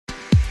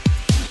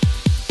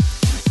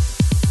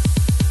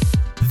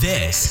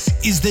This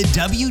is the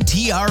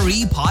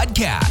WTRE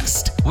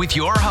podcast with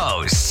your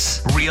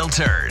hosts,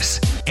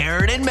 Realtors,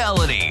 Aaron and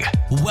Melanie.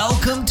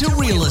 Welcome to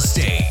Real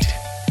Estate.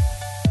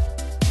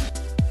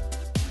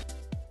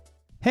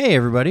 Hey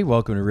everybody,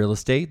 welcome to Real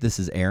Estate. This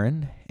is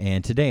Aaron,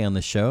 and today on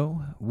the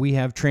show, we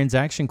have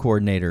transaction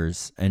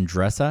coordinators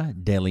Andressa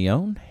De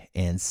Leon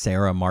and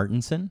Sarah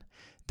Martinson.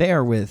 They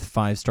are with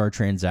 5 Star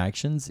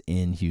Transactions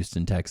in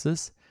Houston,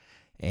 Texas,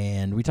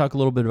 and we talk a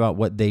little bit about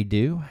what they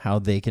do, how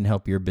they can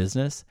help your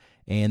business,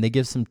 and they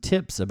give some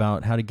tips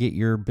about how to get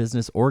your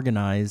business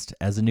organized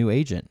as a new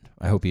agent.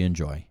 I hope you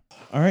enjoy.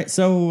 All right,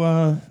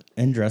 so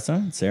Andressa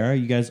and Sarah,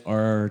 you guys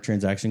are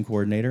transaction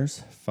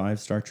coordinators, 5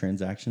 Star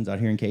Transactions out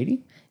here in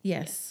Katy?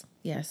 Yes.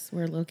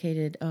 We're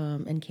located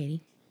in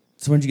Katy.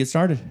 So when did you get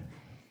started?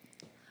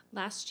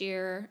 Last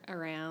year,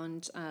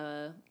 around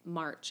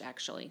March,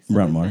 actually.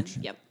 Around March?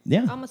 Yep.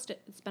 Yeah.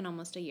 It's been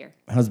almost a year.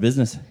 How's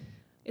business?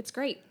 It's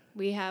great.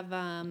 We have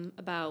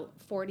about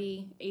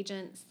 40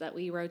 agents that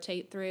we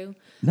rotate through.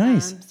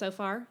 Nice. So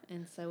far,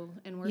 and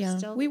we're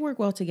still. We work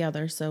well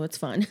together, so it's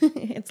fun.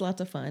 It's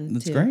lots of fun.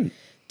 That's great.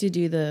 To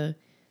do the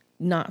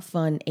not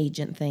fun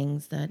agent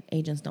things that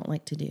agents don't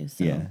like to do.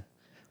 So. Yeah.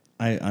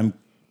 I'm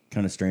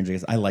kind of strange, I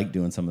guess. I like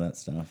doing some of that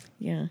stuff.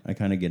 Yeah. I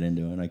kind of get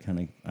into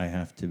it. I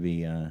have to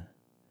be, I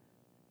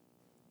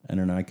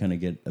don't know, I kind of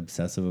get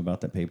obsessive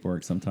about that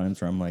paperwork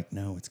sometimes where I'm like,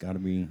 no, it's got to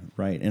be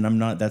right.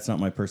 And that's not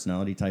my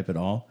personality type at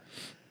all.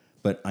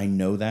 But I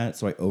know that,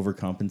 so I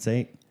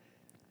overcompensate.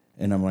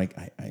 And I'm like,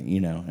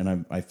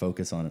 I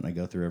focus on it. And I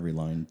go through every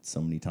line so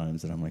many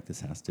times that I'm like,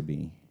 this has to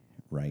be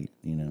right,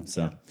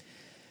 So,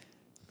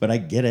 but I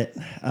get it.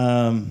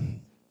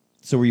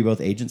 So were you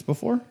both agents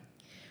before?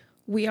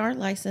 We are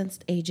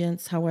licensed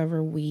agents.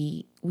 However,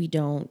 we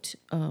don't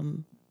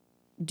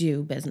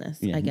do business,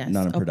 I guess.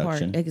 Not in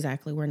production.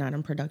 Exactly. We're not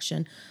in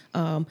production.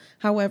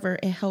 However,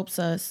 it helps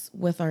us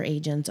with our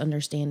agents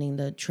understanding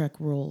the TREC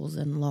rules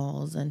and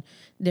laws and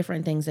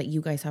different things that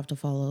you guys have to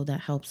follow that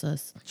helps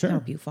us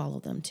help you follow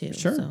them too.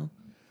 Sure.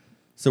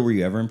 So were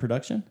you ever in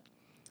production?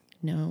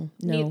 No.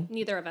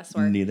 Neither of us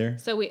were. Neither?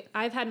 So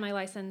I've had my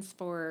license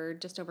for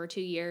just over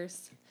 2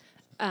 years.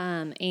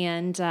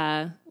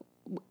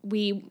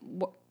 We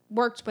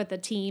worked with a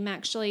team,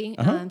 actually.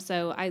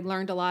 So I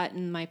learned a lot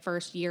in my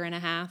first year and a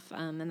half.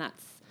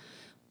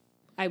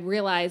 I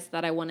realized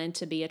that I wanted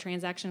to be a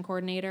transaction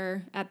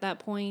coordinator at that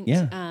point.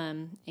 Yeah.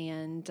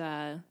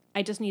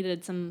 I just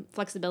needed some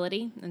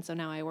flexibility. And so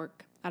now I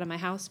work out of my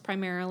house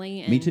primarily.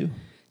 And Me too.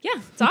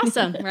 Yeah, it's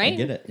awesome, right? I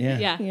get it. Yeah.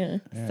 Yeah.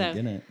 I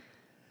get it.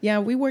 Yeah,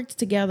 we worked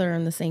together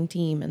on the same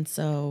team, and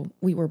so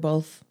we were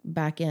both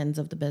back ends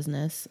of the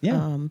business.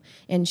 Yeah.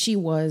 And she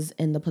was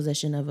in the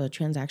position of a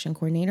transaction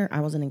coordinator.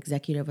 I was an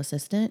executive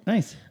assistant.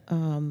 Nice.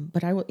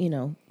 But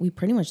we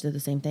pretty much did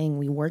the same thing.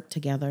 We worked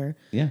together.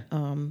 Yeah.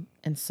 And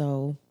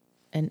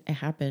it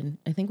happened.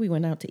 I think we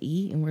went out to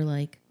eat, and we're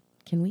like,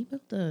 can we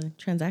build a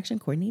transaction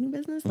coordinating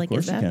business? Of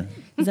course you can.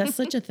 Is that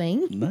such a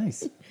thing?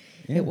 Nice.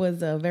 Yeah. It was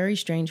very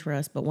strange for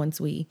us, but once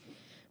we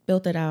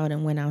built it out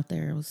and went out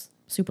there, it was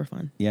super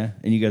fun. Yeah,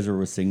 and you guys were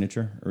with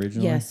Signature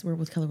originally? Yes, we're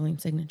with Keller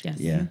Williams Signature. Yes.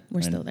 Yeah.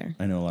 We're still there.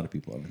 I know a lot of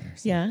people over there.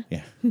 So. Yeah.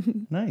 Yeah.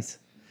 Nice.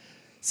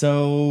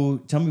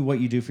 So tell me what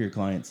you do for your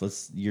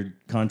clients. Your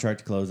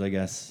contract to close, I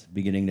guess,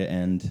 beginning to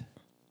end.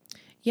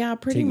 Yeah,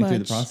 pretty much. Take me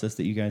through the process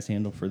that you guys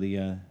handle for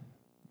the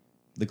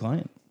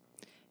client.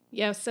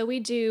 Yeah, so we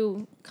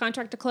do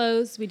contract to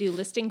close. We do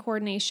listing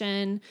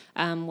coordination.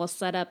 We'll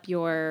set up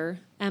your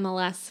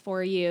MLS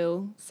for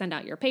you, send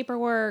out your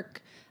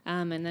paperwork,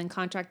 and then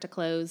contract to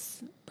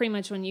close. Pretty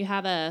much when you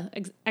have a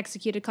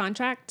executed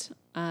contract,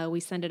 we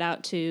send it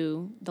out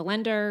to the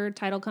lender,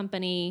 title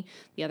company,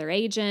 the other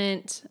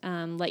agent,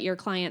 let your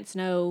clients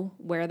know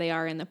where they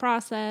are in the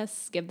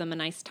process, give them a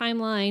nice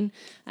timeline,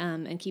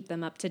 and keep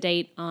them up to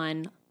date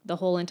on the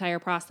whole entire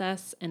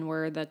process and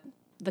where the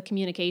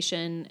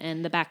communication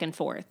and the back and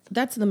forth.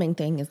 That's the main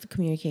thing is the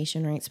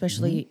communication, right?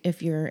 Especially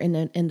if you're an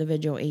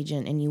individual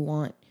agent and you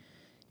want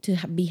to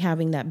be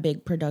having that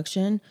big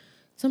production.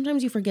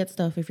 Sometimes you forget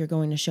stuff if you're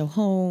going to show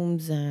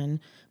homes and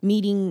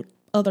meeting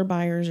other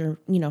buyers or,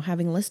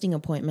 having listing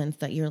appointments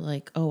that you're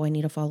like, oh, I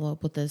need to follow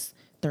up with this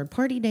third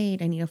party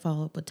date. I need to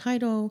follow up with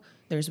title.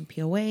 There's a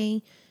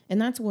POA.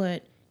 And that's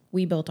what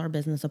we built our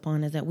business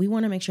upon is that we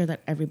want to make sure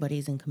that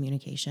everybody's in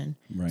communication.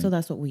 Right. So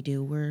that's what we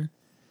do.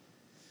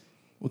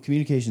 Well,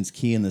 communication's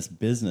key in this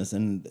business,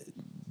 and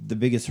the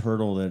biggest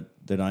hurdle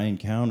that I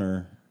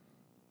encounter,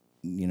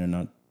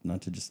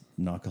 not to just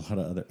knock a lot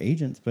of other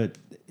agents, but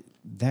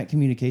that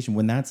communication,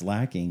 when that's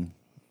lacking,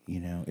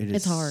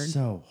 it's hard.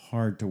 So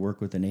hard to work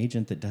with an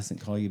agent that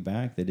doesn't call you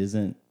back, that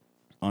isn't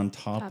on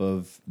top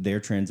of their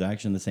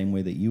transaction the same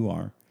way that you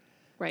are.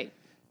 Right.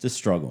 It's a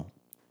struggle.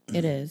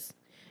 It is.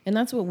 And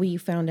that's what we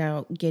found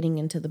out getting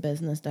into the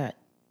business that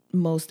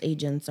most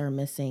agents are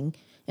missing.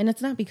 And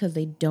it's not because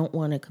they don't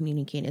want to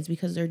communicate. It's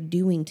because they're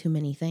doing too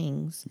many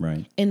things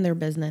in their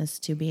business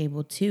to be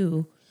able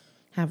to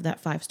have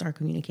that 5-star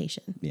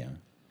communication. Yeah.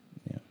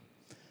 Yeah.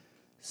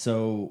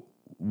 So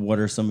what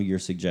are some of your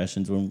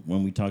suggestions?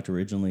 When we talked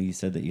originally, you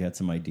said that you had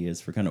some ideas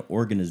for kind of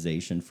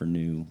organization for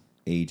new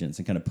agents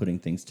and kind of putting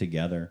things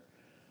together,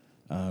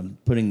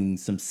 putting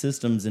some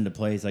systems into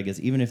place, I guess,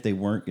 even if they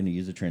weren't going to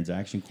use a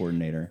transaction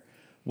coordinator.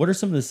 What are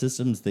some of the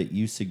systems that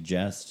you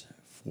suggest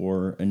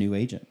for a new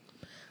agent?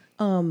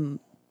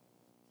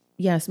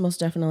 Yes, most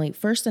definitely.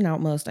 First and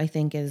outmost, I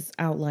think, is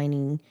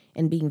outlining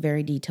and being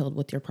very detailed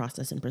with your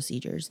process and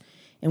procedures.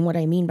 And what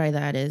I mean by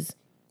that is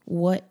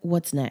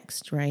what's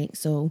next, right?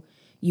 So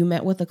you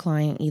met with a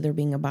client, either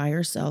being a buyer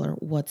or seller,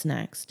 what's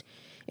next?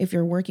 If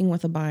you're working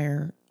with a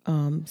buyer,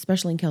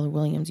 especially in Keller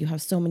Williams, you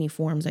have so many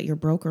forms that your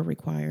broker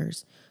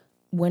requires.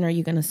 When are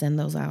you going to send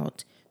those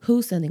out?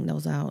 Who's sending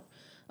those out?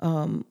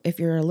 If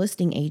you're a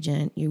listing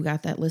agent, you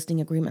got that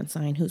listing agreement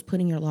signed. Who's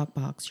putting your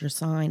lockbox, your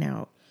sign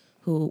out?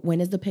 When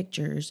is the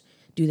pictures?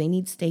 Do they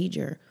need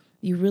stager?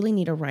 You really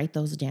need to write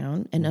those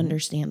down and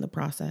understand the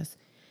process.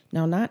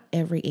 Now, not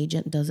every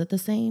agent does it the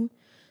same.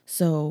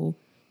 So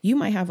you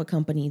might have a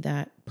company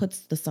that puts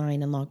the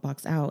sign and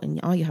lockbox out and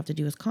all you have to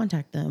do is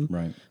contact them,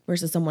 Right.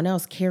 versus someone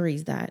else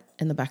carries that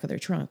in the back of their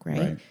trunk,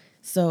 right?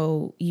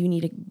 So you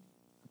need to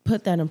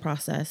put that in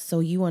process so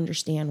you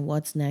understand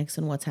what's next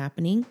and what's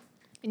happening.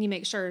 And you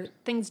make sure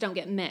things don't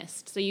get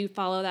missed. So you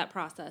follow that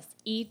process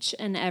each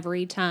and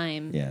every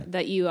time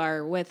that you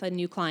are with a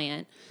new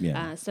client,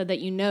 so that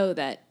you know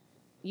that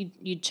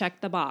you check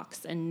the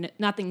box and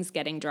nothing's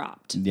getting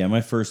dropped. Yeah,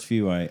 my first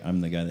few, I'm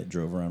the guy that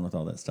drove around with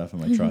all that stuff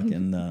in my truck,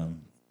 and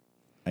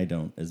I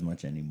don't as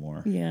much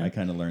anymore. Yeah. I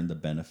kind of learned the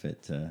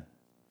benefit to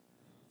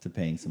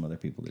paying some other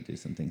people to do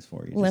some things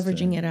for you.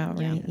 Leveraging it out,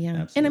 right? Yeah.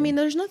 Absolutely. And I mean,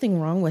 there's nothing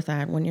wrong with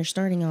that. When you're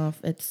starting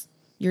off,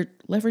 you're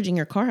leveraging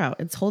your car out.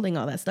 It's holding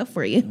all that stuff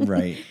for you.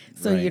 Right.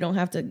 So you don't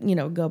have to,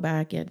 go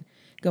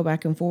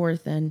back and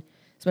forth. And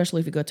especially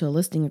if you go to a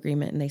listing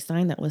agreement and they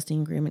sign that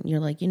listing agreement, you're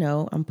like,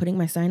 I'm putting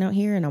my sign out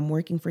here and I'm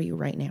working for you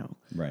right now.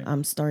 Right.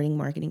 I'm starting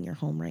marketing your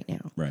home right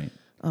now. Right.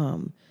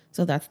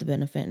 So that's the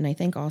benefit. And I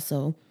think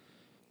also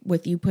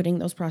with you putting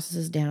those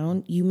processes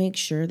down, you make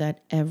sure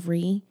that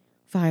every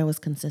file is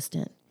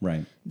consistent.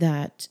 Right.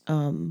 That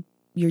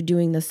you're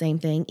doing the same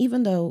thing,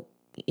 even though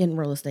in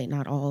real estate,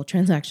 not all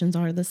transactions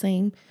are the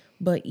same,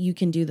 but you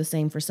can do the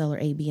same for seller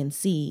A, B, and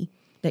C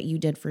that you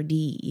did for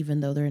D, even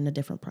though they're in a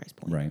different price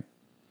point. Right.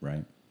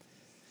 Right.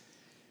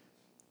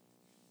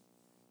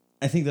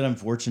 I think that I'm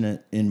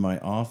fortunate in my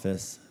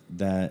office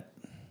that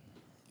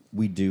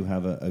we do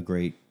have a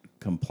great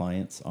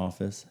compliance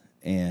office,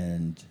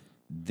 and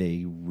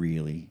they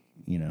really,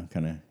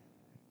 kind of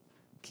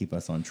keep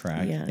us on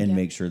track and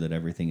make sure that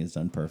everything is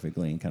done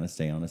perfectly and kind of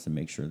stay on us and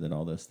make sure that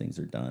all those things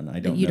are done.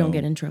 You don't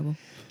get in trouble.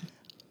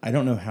 I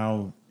don't know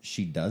how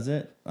she does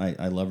it.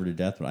 I love her to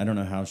death, but I don't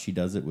know how she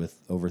does it with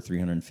over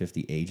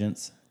 350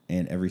 agents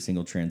and every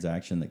single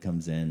transaction that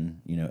comes in.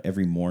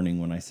 Every morning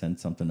when I send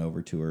something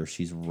over to her,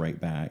 she's right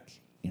back,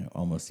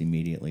 almost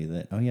immediately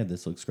that, oh yeah,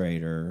 this looks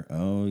great, or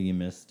oh, you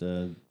missed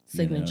a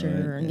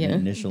signature, an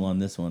initial on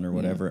this one, or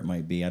whatever it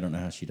might be. I don't know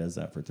how she does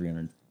that for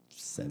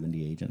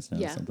 370 agents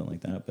now, something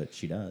like that, but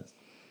she does.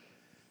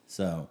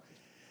 So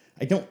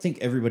I don't think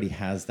everybody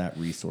has that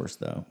resource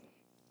though,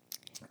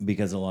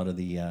 because a lot of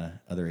the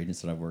other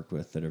agents that I've worked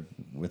with that are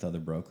with other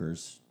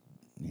brokers,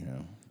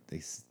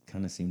 they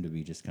kind of seem to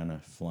be just kind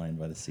of flying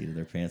by the seat of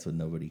their pants with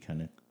nobody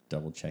kind of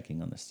double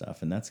checking on the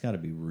stuff. And that's got to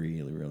be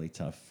really, really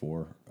tough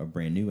for a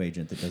brand new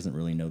agent that doesn't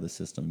really know the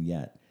system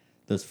yet.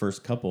 Those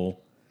first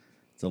couple,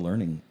 it's a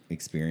learning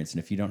experience.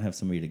 And if you don't have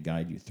somebody to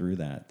guide you through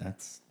that,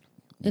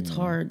 it's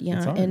hard. Yeah.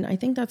 It's hard. And I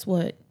think that's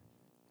what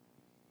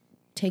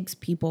takes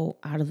people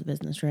out of the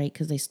business, right?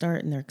 Because they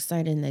start and they're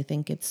excited and they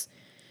think it's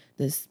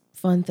this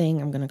fun thing.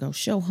 I'm going to go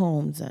show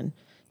homes and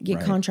get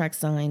contracts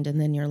signed.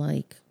 And then you're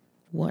like,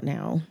 what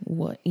now?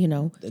 What,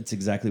 That's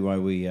exactly why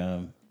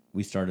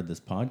we started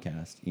this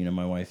podcast.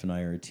 My wife and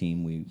I are a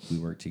team. We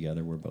work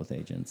together. We're both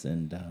agents.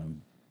 And,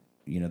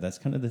 that's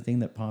kind of the thing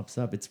that pops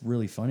up. It's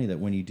really funny that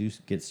when you do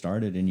get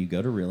started and you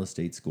go to real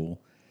estate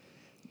school,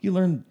 you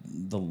learn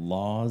the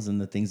laws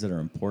and the things that are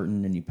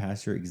important and you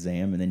pass your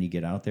exam and then you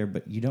get out there,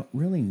 but you don't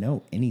really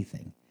know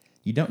anything.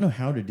 You don't know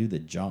how to do the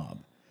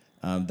job.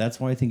 That's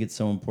why I think it's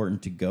so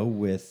important to go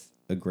with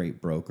a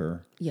great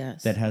broker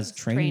that has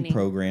training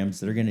programs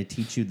that are going to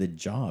teach you the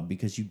job,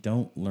 because you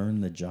don't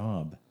learn the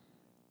job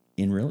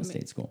in real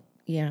estate school.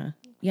 Yeah.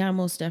 Yeah,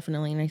 most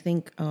definitely. And I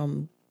think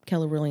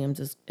Keller Williams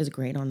is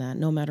great on that,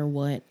 no matter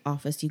what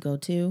office you go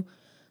to.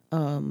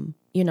 And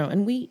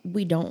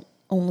we don't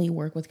only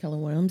work with Keller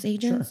Williams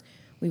agents. Sure.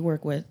 We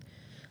work with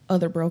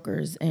other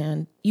brokers,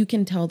 and you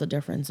can tell the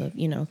difference of,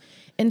 and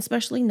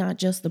especially not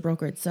just the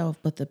broker itself,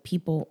 but the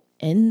people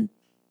in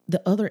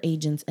the other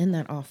agents in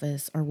that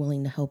office are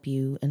willing to help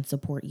you and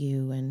support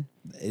you. And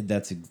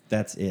that's it.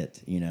 That's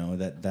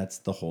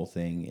the whole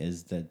thing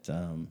is that,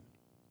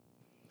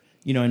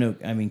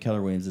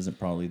 Keller Williams isn't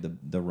probably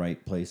the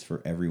right place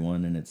for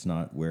everyone, and it's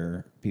not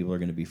where people are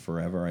going to be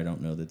forever. I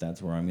don't know that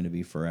that's where I'm going to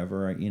be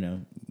forever.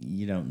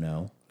 You don't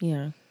know.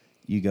 Yeah.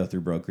 You go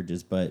through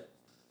brokerages, but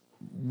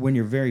when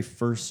you're very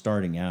first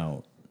starting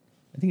out,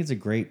 I think it's a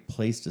great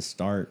place to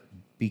start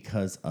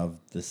because of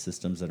the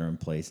systems that are in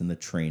place and the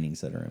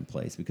trainings that are in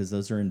place, because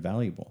those are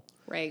invaluable.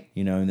 Right.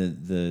 You know, and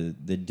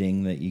the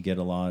ding that you get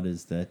a lot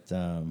is that,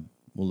 well,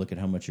 look at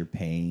how much you're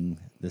paying,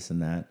 this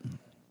and that.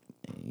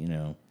 You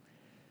know,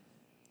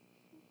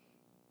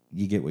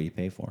 you get what you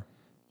pay for.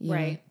 Yeah.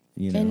 Right.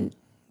 You know,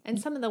 And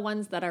some of the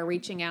ones that are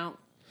reaching out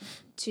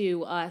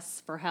to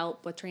us for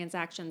help with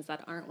transactions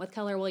that aren't with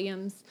Keller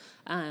Williams,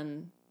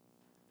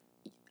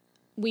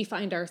 we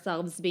find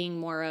ourselves being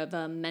more of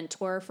a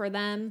mentor for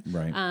them.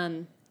 Right.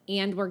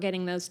 And we're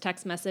getting those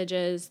text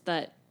messages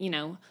that, you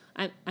know,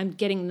 I'm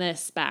getting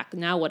this back.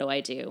 Now what do I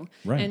do?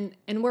 Right.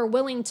 And we're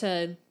willing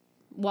to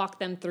walk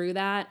them through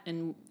that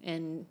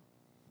and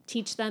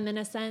teach them in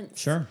a sense.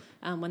 Sure.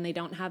 When they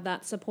don't have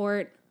that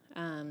support.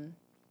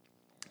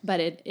 But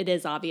it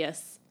is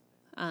obvious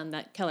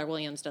that Keller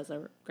Williams does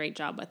a great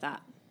job with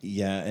that.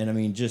 Yeah, and I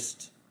mean,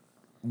 just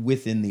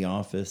within the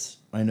office,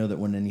 I know that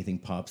when anything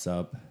pops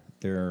up,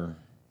 there are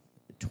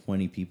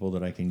 20 people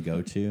that I can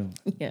go to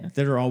that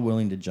are all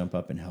willing to jump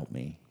up and help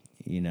me.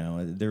 You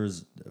know, there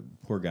was a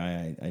poor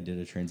guy. I did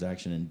a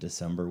transaction in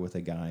December with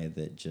a guy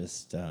that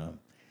just,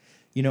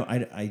 you know,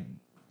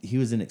 he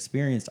was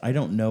inexperienced. I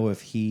don't know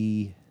if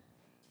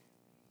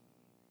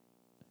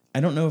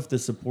the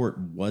support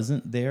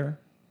wasn't there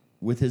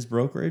with his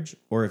brokerage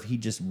or if he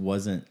just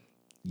wasn't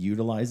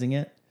utilizing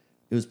it.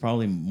 It was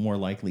probably more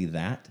likely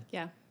that.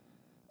 Yeah.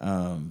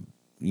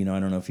 You know,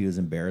 I don't know if he was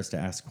embarrassed to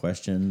ask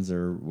questions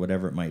or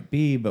whatever it might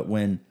be, but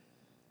when,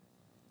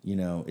 you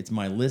know, it's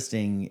my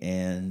listing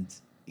and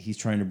he's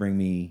trying to bring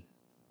me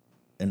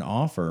an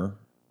offer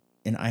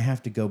and I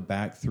have to go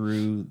back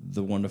through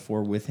the 1 to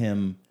 4 with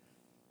him,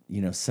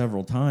 you know,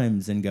 several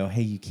times and go,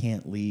 hey, you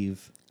can't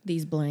leave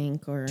These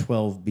blank or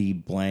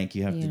 12B blank.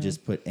 You have to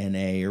just put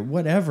NA or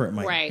whatever it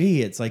might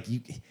be. It's like,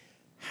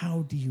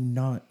 how do you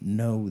not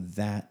know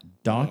that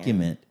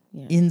document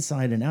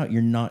inside and out?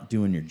 You're not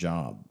doing your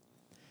job.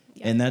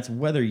 Yeah. And that's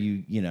whether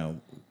you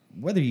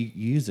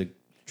use a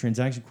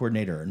transaction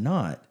coordinator or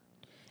not.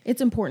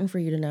 It's important for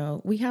you to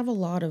know. We have a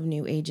lot of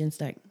new agents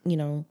that, you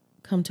know,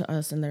 come to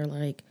us and they're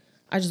like,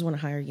 I just want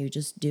to hire you.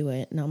 Just do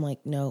it. And I'm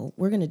like, no,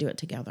 we're going to do it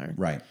together.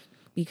 Right.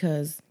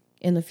 Because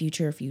in the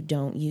future, if you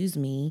don't use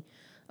me,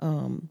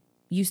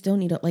 you still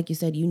need to, like you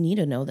said, you need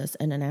to know this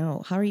in and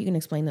out. How are you going to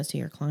explain this to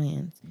your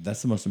clients?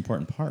 That's the most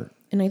important part.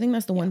 And I think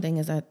that's the one thing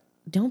is that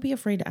don't be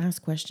afraid to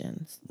ask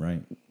questions.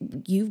 Right.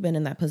 You've been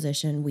in that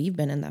position. We've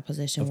been in that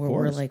position where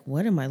we're like,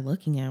 what am I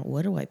looking at?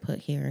 What do I put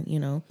here? You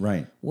know?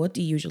 Right. What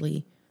do you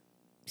usually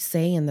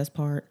say in this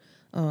part?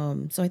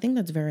 So I think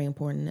that's very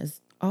important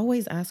is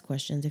always ask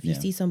questions. If you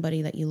see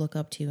somebody that you look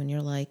up to and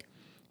you're like,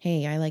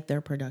 hey, I like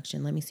their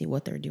production. Let me see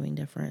what they're doing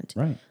different.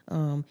 Right.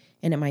 And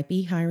it might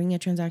be hiring a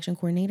transaction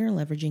coordinator,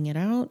 leveraging it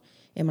out.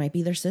 It might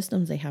be their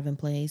systems they have in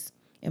place.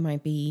 It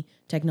might be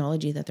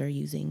technology that they're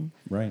using.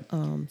 Right.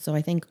 So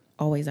I think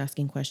always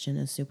asking questions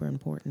is super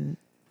important.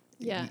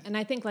 Yeah. And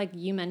I think like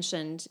you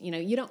mentioned, you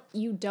know,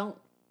 you don't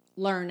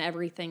learn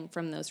everything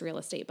from those real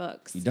estate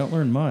books. You don't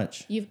learn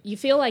much. You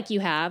feel like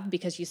you have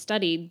because you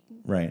studied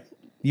right.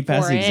 You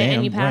pass the exam.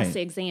 And you pass the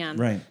exam.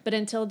 Right. But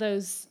until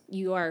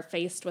you are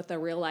faced with a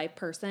real life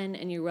person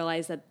and you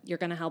realize that you're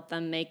going to help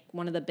them make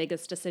one of the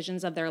biggest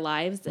decisions of their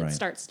lives, it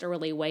starts to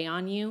really weigh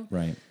on you.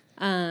 Right.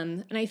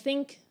 And I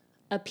think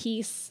a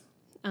piece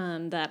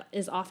that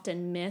is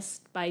often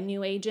missed by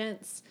new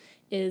agents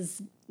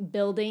is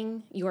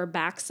building your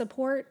back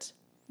support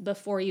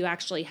before you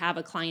actually have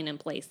a client in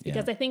place.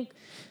 Because I think,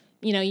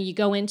 you know, you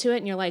go into it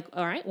and you're like,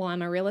 all right, well,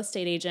 I'm a real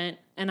estate agent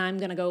and I'm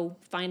going to go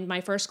find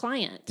my first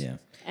client. Yeah.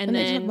 And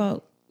then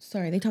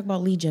they talk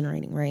about lead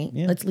generating, right?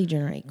 Yeah. Let's lead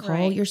generate.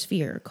 Call your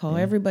sphere. Call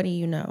everybody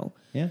you know.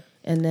 Yeah.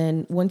 And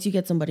then once you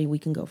get somebody, we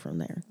can go from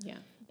there. Yeah.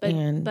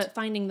 But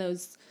finding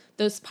those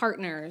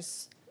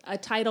partners, a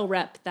title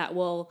rep that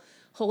will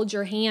hold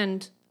your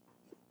hand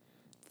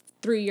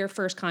through your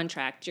first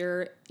contract,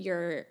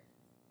 your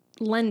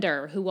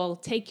lender who will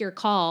take your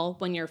call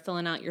when you're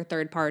filling out your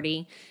third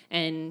party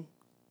and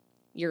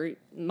your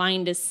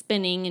mind is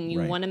spinning and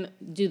you want to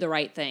do the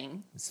right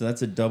thing. So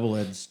that's a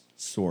double-edged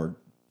sword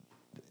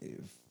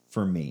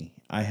for me.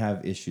 I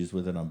have issues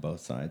with it on both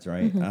sides,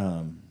 right?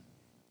 Mm-hmm.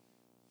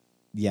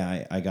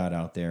 I got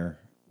out there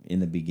in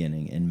the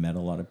beginning and met a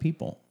lot of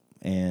people.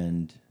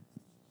 And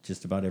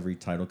just about every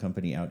title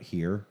company out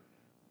here,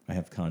 I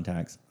have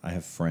contacts. I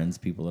have friends,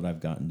 people that I've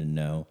gotten to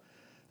know.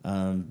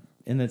 And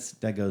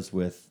that goes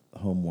with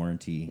home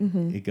warranty.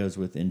 Mm-hmm. It goes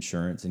with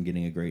insurance and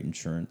getting a great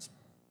insurance,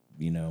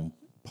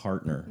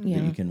 partner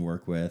that you can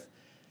work with.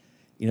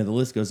 The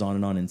list goes on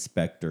and on.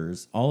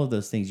 Inspectors, all of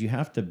those things. You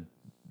have to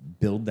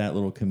build that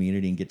little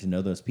community and get to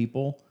know those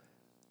people.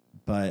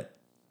 But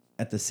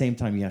at the same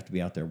time, you have to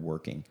be out there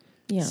working.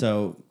 Yeah.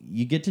 So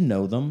you get to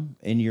know them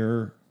and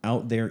you're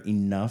out there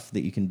enough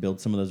that you can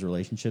build some of those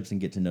relationships and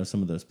get to know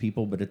some of those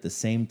people. But at the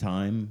same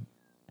time,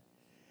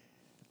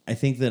 I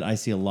think that I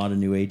see a lot of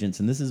new agents,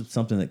 and this is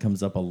something that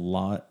comes up a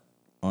lot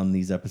on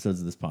these episodes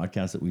of this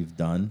podcast that we've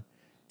done,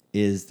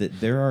 is that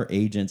there are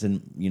agents,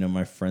 and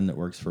my friend that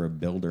works for a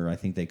builder, I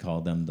think they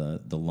call them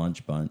the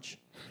lunch bunch,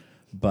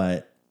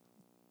 but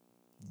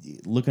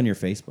look on your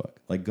Facebook.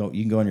 Like you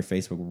can go on your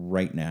Facebook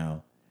right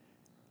now.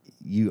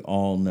 You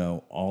all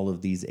know all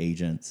of these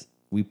agents.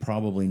 We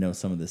probably know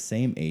some of the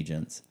same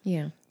agents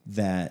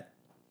that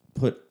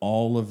put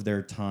all of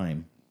their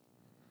time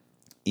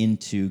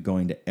into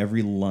going to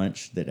every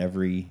lunch that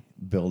every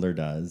builder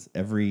does,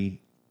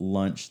 every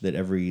lunch that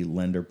every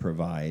lender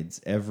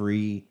provides,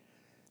 every,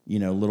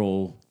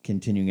 little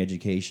continuing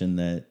education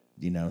that,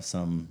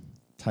 some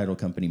title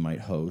company might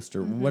host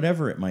or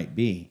whatever it might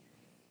be.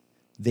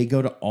 They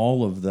go to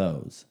all of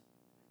those.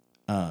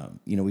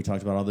 We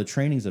talked about all the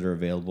trainings that are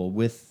available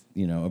with,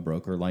 a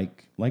broker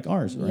like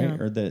ours, right? Yeah.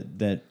 Or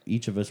that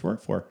each of us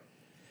work for.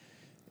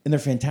 And they're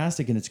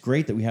fantastic. And it's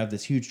great that we have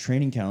this huge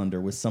training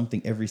calendar with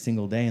something every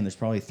single day. And there's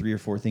probably 3 or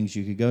 4 things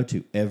you could go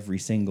to every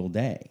single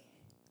day.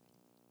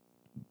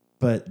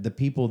 But the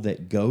people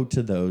that go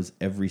to those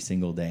every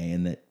single day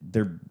and that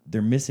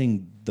they're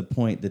missing the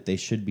point that they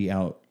should be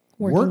out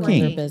working on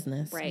their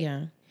business. Right.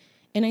 Yeah.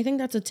 And I think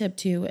that's a tip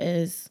too,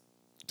 is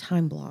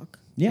time block.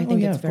 Yeah. I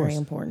think it's of very course.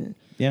 important.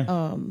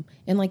 Yeah.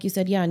 And like you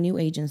said, new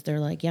agents, they're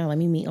like, let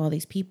me meet all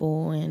these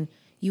people. And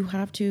you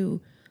have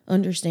to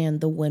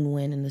understand the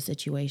win-win in the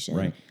situation.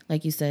 Right.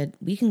 Like you said,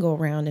 we can go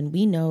around and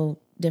we know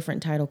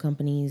different title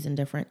companies and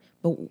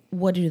but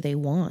what do they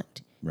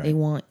want? Right. They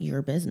want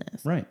your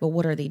business. Right. But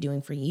what are they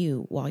doing for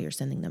you while you're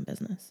sending them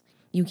business?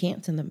 You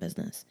can't send them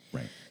business.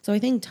 Right. So I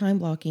think time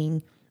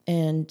blocking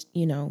and,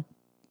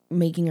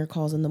 making your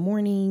calls in the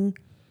morning,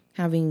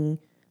 having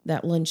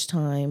that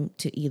lunchtime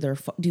to either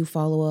do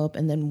follow-up,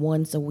 and then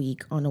once a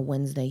week on a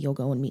Wednesday, you'll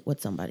go and meet with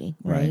somebody,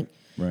 right?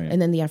 Right.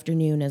 And then the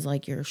afternoon is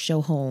like your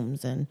show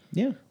homes and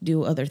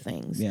do other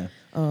things. Yeah.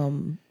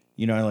 I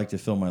like to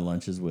fill my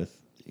lunches with,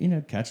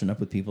 catching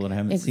up with people that I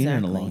haven't seen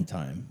in a long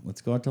time.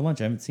 Let's go out to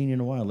lunch. I haven't seen you in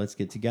a while. Let's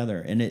get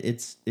together. And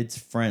it's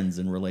friends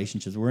and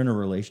relationships. We're in a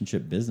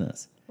relationship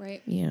business.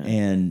 Right. Yeah.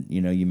 And,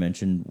 you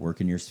mentioned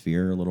work in your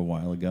sphere a little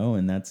while ago,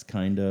 and that's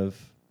kind of,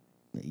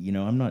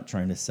 I'm not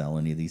trying to sell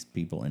any of these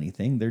people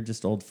anything. They're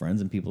just old friends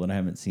and people that I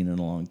haven't seen in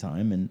a long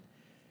time. And,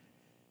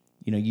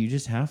 you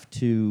just have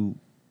to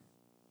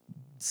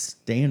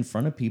stay in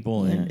front of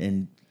people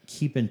and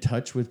keep in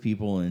touch with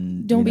people,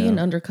 and don't be an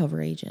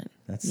undercover agent.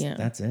 That's it.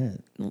 That's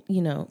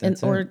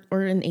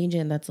or an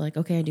agent that's like,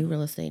 okay, I do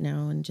real estate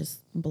now, and just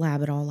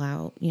blab it all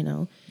out,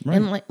 Right.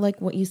 And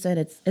like what you said,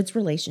 it's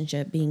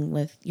relationship, being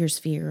with your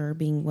sphere or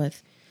being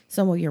with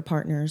some of your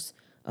partners.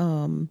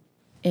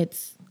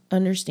 It's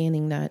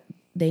understanding that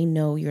they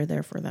know you're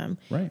there for them.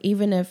 Right.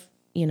 Even if,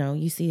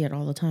 you see it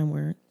all the time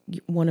where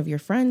one of your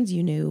friends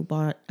you knew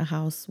bought a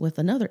house with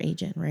another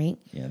agent, right?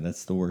 Yeah,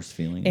 that's the worst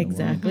feeling.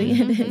 Exactly,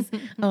 it is.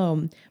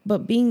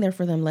 But being there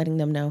for them, letting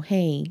them know,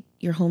 hey,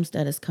 your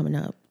homestead is coming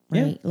up,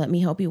 right? Yeah. Let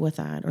me help you with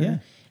that. Or Yeah.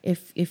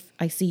 if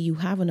I see you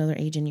have another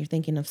agent you're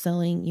thinking of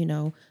selling,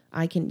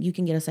 you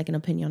can get a second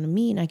opinion on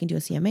me, and I can do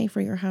a CMA for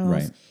your house.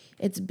 Right.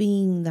 It's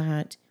being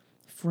that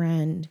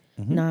friend,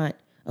 not,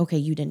 okay,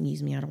 you didn't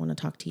use me, I don't want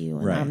to talk to you,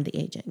 and Right. I'm the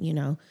agent,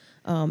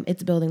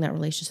 It's building that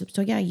relationship.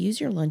 So use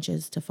your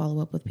lunches to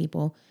follow up with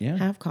people. Yeah.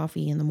 Have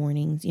coffee in the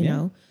mornings, you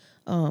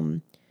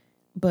know.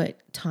 But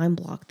time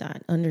block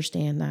that.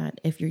 Understand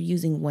that if you're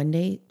using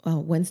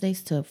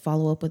Wednesdays to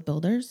follow up with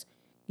builders,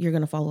 you're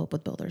going to follow up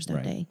with builders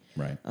that day.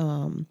 Right.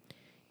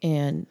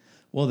 And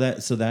Well,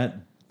 that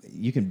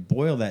you can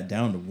boil that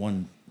down to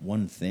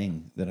one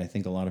thing that I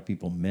think a lot of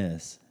people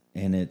miss,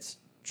 and it's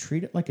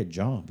treat it like a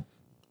job.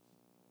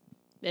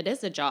 It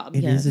is a job.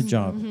 It is Yes. a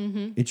job.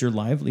 It's your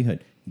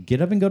livelihood.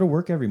 Get up and go to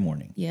work every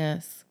morning.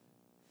 yes,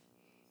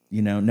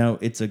 Now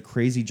it's a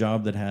crazy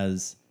job that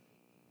has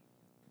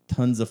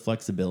tons of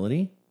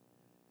flexibility,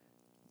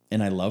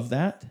 and I love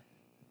that.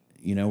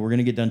 We're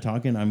gonna get done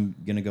talking. I'm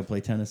gonna go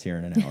play tennis here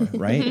in an hour,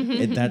 right?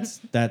 That's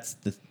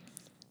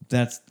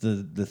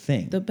the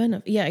thing. the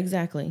benefit. Yeah,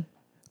 exactly.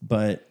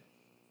 But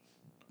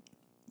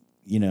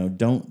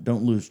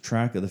don't lose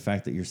track of the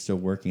fact that you're still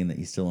working, that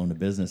you still own a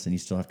business, and you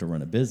still have to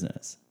run a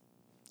business.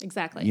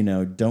 Exactly.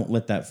 Don't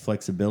let that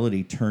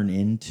flexibility turn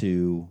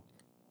into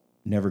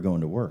never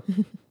going to work.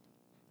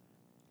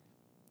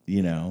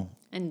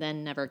 And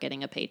then never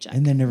getting a paycheck.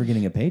 And then never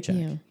getting a paycheck.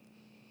 Yeah.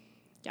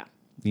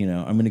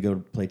 Yeah. I'm going to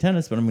go play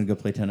tennis, but I'm going to go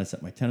play tennis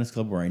at my tennis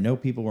club where I know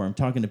people, where I'm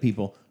talking to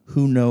people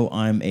who know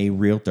I'm a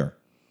realtor.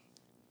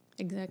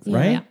 Exactly.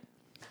 Right? Yeah.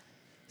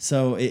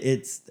 So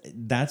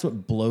that's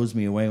what blows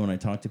me away when I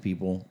talk to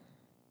people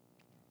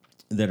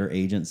that are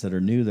agents that are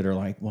new, that are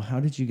like, well,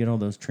 how did you get all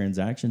those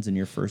transactions in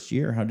your first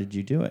year? How did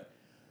you do it?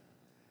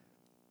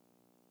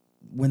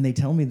 When they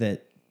tell me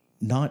that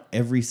not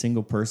every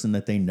single person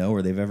that they know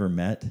or they've ever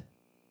met,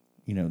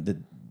 that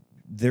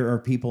there are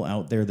people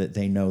out there that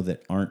they know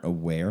that aren't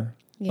aware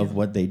of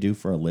what they do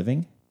for a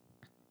living,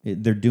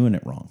 they're doing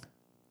it wrong.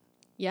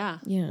 Yeah.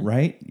 Yeah.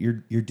 Right?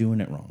 You're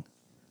doing it wrong.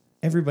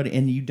 Everybody,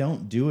 and you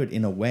don't do it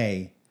in a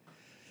way,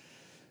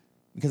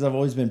 because I've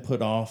always been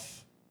put off.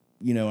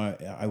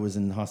 I was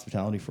in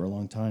hospitality for a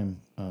long time,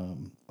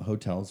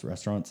 hotels,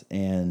 restaurants,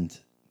 and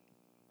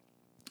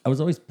I was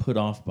always put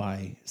off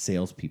by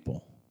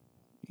salespeople.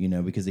 you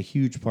know, because a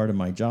huge part of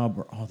my job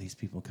were all these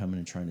people coming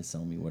and trying to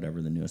sell me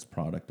whatever the newest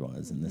product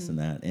was and this and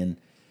that. And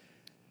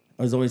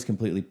I was always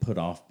completely put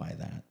off by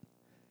that.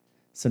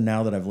 So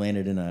now that I've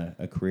landed in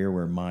a career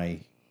where my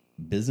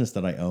business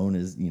that I own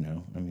is, you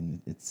know, I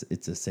mean,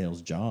 it's a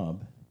sales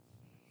job,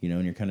 you know,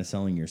 and you're kind of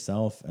selling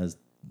yourself as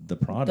the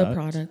product. The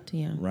product,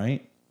 yeah.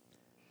 Right?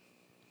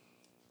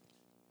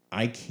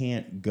 I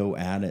can't go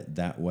at it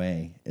that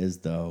way as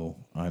though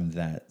I'm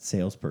that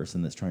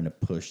salesperson that's trying to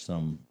push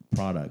some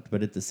product.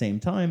 But at the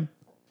same time,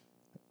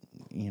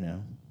 you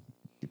know,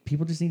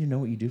 people just need to know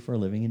what you do for a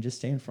living and just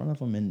stay in front of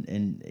them.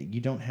 And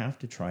you don't have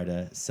to try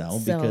to sell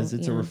because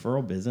it's a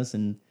referral business.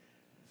 And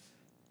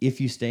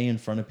if you stay in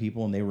front of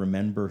people and they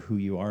remember who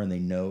you are and they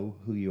know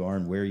who you are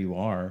and where you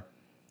are,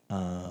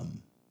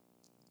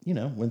 you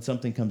know, when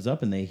something comes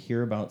up and they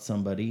hear about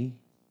somebody,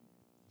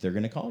 they're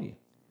going to call you.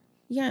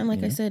 Yeah, and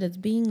like I said, it's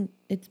being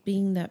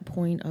that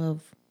point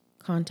of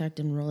contact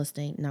in real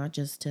estate, not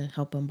just to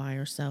help them buy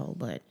or sell,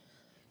 but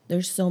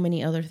there's so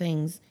many other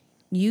things.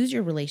 Use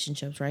your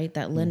relationships, right?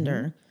 That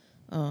lender,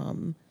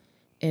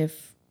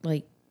 if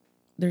like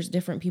there's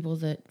different people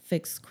that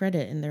fix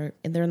credit and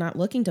they're not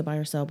looking to buy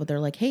or sell, but they're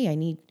like, hey, I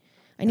need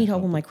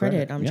help with my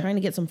credit. I'm trying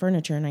to get some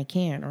furniture and I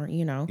can't, or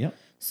you know. Yep.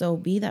 So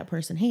be that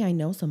person. Hey, I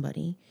know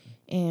somebody,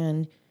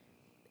 and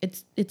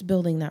it's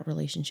building that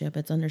relationship.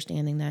 It's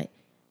understanding that.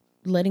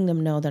 Letting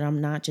them know that I'm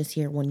not just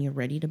here when you're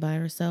ready to buy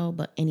or sell,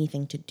 but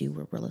anything to do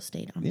with real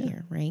estate, I'm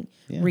here, right?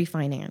 Yeah.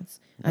 Refinance.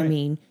 Right. I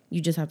mean,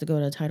 you just have to go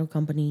to a title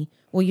company.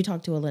 Well, you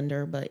talk to a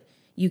lender, but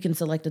you can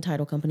select the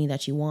title company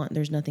that you want.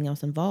 There's nothing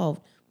else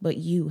involved, but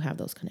you have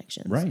those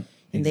connections. Right.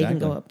 And they can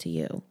go up to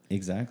you.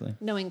 Exactly.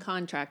 Knowing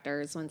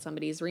contractors when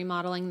somebody's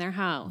remodeling their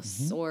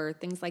house or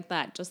things like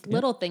that. Just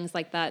little things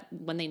like that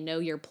when they know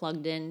you're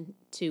plugged in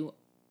to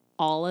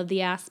all of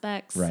the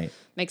aspects. Right.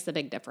 Makes a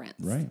big difference.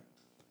 Right.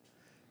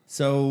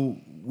 So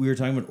we were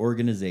talking about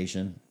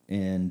organization,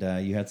 and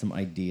you had some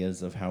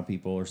ideas of how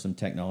people or some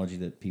technology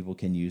that people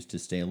can use to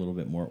stay a little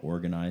bit more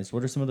organized.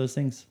 What are some of those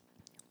things?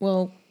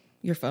 Well,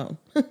 your phone.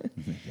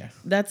 Yeah.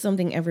 That's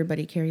something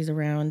everybody carries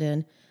around,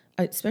 and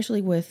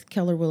especially with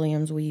Keller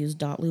Williams, we use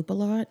Dotloop a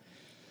lot.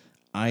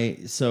 Are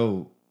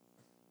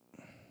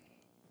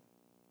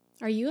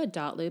you a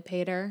Dotloop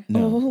hater?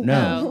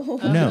 No.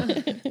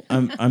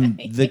 I'm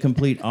the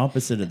complete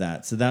opposite of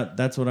that. So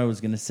that's what I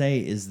was going to say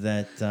is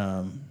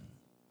that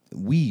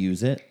we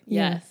use it.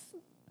 Yes.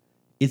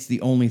 It's the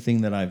only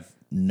thing that I've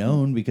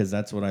known because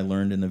that's what I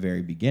learned in the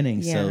very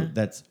beginning. Yeah. So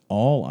that's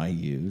all I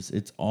use.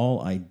 It's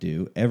all I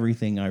do.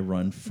 Everything I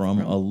run from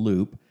a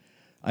loop.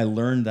 I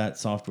learned that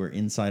software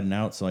inside and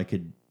out so I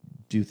could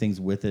do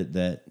things with it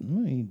that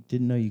you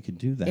didn't know you could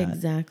do that.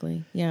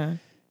 Exactly. Yeah.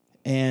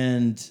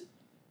 And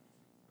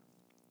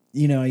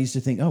you know, I used to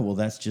think, oh, well,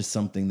 that's just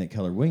something that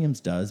Keller Williams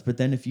does. But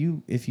then if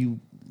you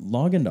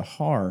log into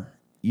HAR,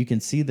 you can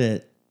see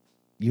that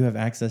you have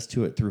access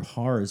to it through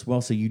HAR as well.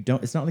 So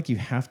it's not like you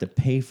have to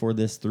pay for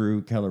this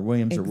through Keller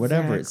Williams or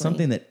whatever. It's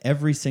something that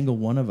every single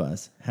one of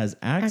us has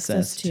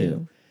access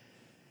to.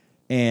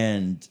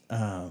 And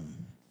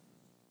I'm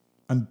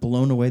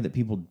blown away that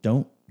people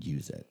don't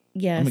use it.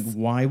 Yes. I'm like,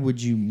 why would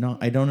you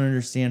not? I don't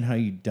understand how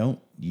you don't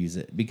use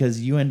it,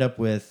 because you end up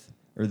with,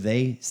 or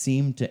they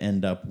seem to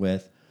end up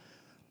with,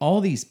 all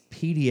these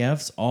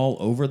PDFs all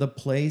over the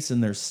place,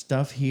 and there's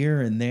stuff here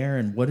and there,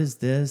 and what is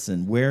this,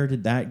 and where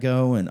did that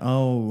go, and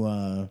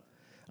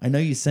I know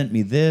you sent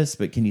me this,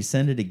 but can you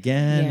send it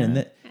again?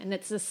 Yeah. And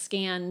it's a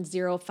scan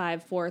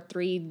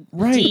 0543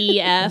 right,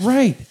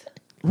 DF.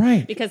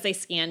 Right. Because they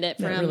scanned it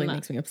from. That really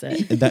makes me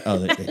upset.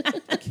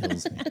 That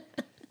kills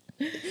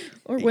me.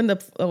 Or when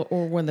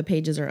the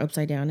pages are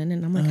upside down, and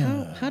then I'm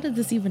like, how did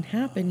this even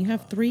happen? You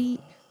have 3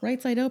 right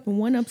side up and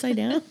 1 upside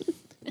down.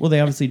 Well,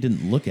 they obviously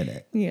didn't look at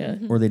it. Yeah.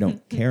 Or they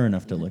don't care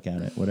enough to look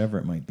at it, whatever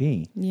it might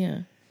be. Yeah.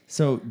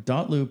 So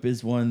Dotloop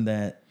is one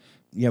that,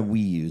 we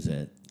use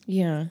it.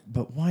 Yeah.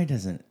 But why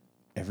doesn't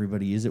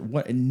everybody use it?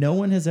 No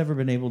one has ever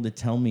been able to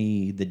tell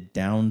me the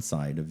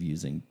downside of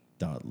using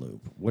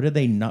Dotloop. What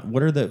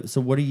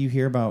do you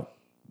hear about?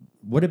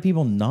 What do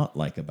people not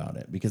like about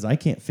it? Because I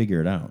can't figure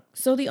it out.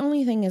 So the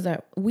only thing is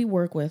that we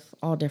work with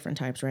all different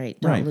types,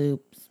 right? Dotloop,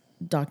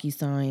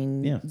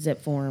 DocuSign,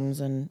 Zip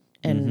Forms, and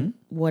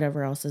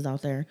whatever else is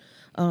out there.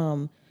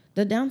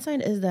 The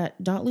downside is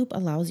that Dotloop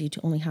allows you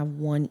to only have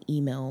 1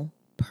 email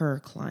per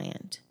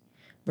client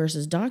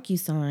versus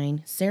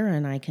DocuSign. Sarah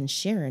and I can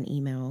share an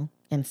email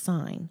and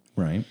sign,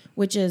 right?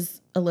 Which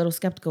is a little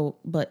skeptical,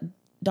 but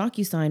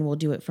DocuSign will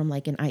do it from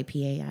like an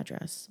IPA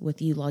address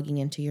with you logging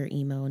into your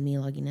email and me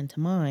logging into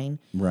mine,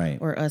 right?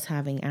 Or us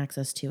having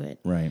access to it,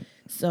 right?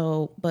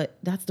 So, but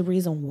that's the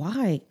reason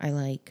why I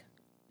like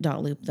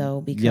Dotloop,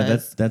 though,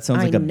 because that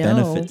sounds like a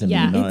benefit to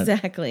me.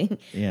 Exactly.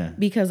 Yeah,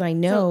 because I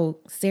know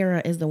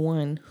Sarah is the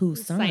one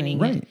who's signing.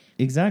 Right.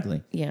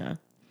 Exactly. Yeah.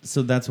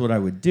 So that's what I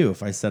would do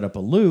if I set up a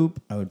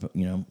loop. I would put,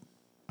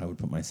 I would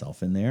put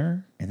myself in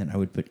there, and then I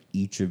would put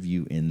each of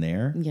you in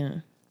there. Yeah.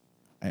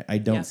 I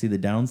don't Yeah. see the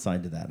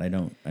downside to that. I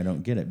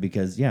don't get it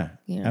because Yeah.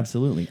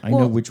 absolutely. I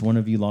Well, know which one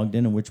of you logged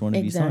in and which one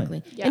of you signed.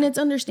 Exactly. Yeah. And it's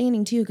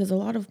understanding too, because a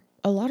lot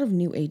of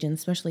new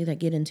agents, especially that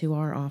get into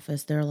our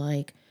office, they're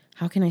like,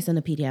 how can I send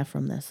a PDF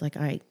from this? Like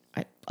I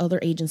other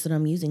agents that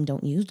I'm using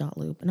don't use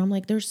 .loop. And I'm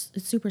like, it's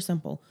super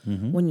simple.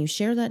 When you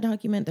share that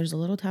document, there's a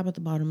little tab at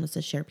the bottom that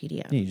says share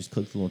PDF. Yeah, you just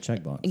click the little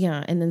checkbox.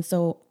 Yeah. And then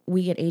so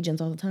we get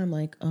agents all the time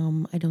like,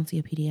 I don't see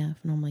a PDF.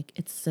 And I'm like,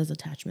 it says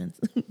attachments,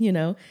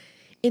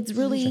 It's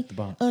really Check the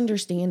box.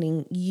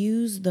 understanding,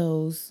 use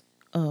those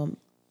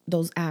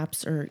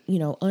apps or,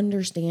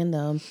 understand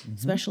them,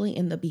 especially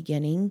in the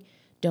beginning.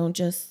 Don't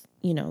just,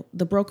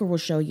 the broker will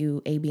show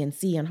you A, B, and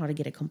C on how to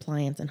get a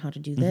compliance and how to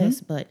do this,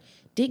 but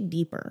dig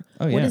deeper.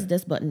 Oh, What yeah. does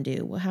this button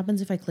do? What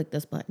happens if I click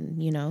this button,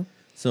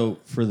 So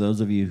for those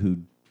of you who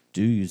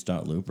do use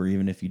 .loop, or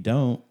even if you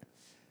don't,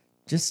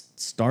 just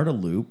start a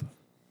loop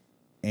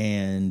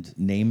and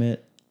name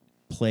it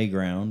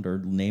playground or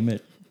name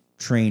it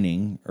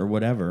training or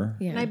whatever.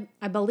 Yeah. And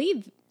I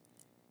believe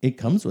It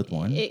comes with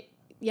one. it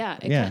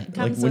Like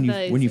comes when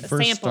with you when you a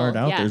first sample. start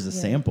out, Yeah. there's a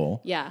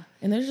sample. Yeah.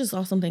 And there's just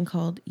also something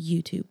called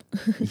YouTube.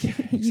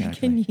 Exactly. You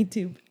can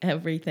YouTube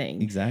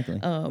everything. Exactly.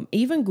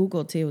 Even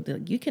Google too.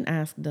 You can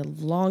ask the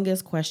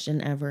longest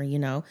question ever.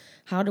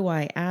 How do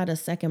I add a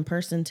second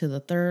person to the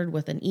third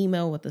with an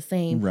email with the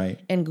same? Right.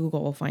 And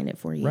Google will find it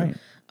for you. Right.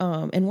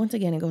 And once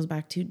again, it goes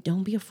back to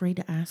don't be afraid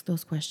to ask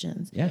those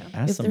questions. Yeah,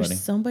 ask If somebody.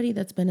 there's somebody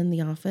that's been in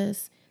the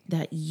office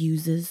that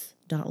uses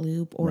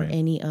 .loop or Right.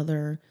 any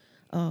other,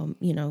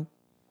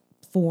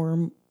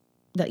 form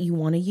that you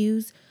want to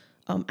use,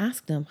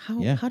 ask them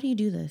Yeah. how do you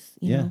do this?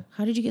 Yeah.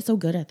 How did you get so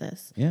good at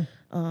this? Yeah.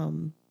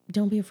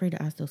 Don't be afraid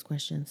to ask those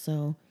questions.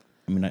 So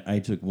I mean, I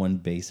took one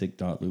basic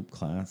 .loop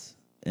class,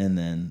 and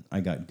then I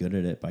got good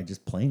at it by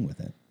just playing with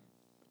it.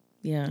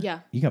 yeah. Yeah.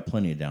 You got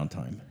plenty of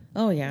downtime.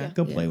 Oh yeah.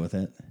 Go play with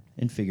it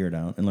and figure it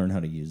out and learn how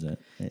to use it.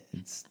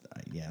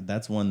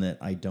 That's one that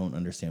I don't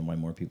understand why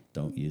more people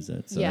don't use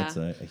it. So Yeah.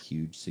 that's a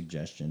huge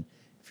suggestion.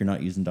 If you're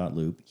not using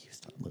 .loop,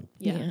 use .loop.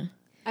 Yeah.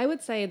 I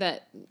would say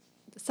that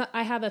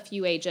I have a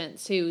few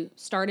agents who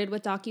started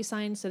with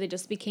DocuSign, so they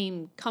just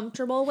became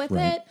comfortable with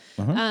Right.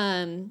 it.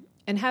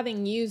 And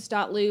having used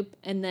 .loop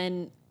and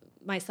then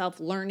myself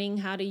learning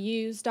how to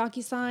use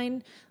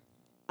DocuSign,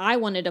 I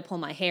wanted to pull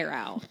my hair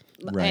out.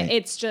 Right.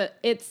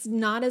 It's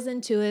not as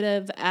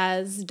intuitive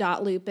as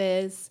 .loop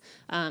is.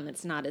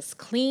 It's not as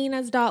clean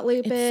as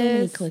 .loop It's is. so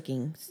many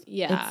clickings.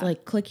 Yeah. It's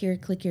like click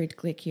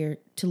here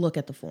to look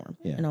at the form.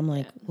 Yeah. And I'm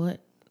like, what?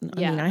 I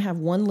Yeah. mean, I have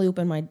one loop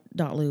in my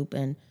 .loop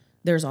and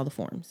there's all the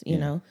forms, you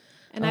know?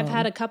 And I've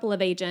had a couple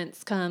of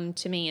agents come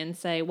to me and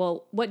say,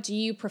 well, what do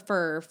you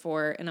prefer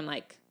for? And I'm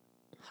like,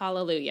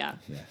 hallelujah,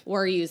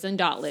 we're using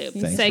 .loop.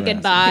 Thanks Say for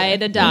goodbye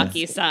asking. to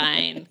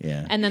DocuSign.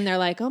 Yeah. And then they're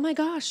like, oh my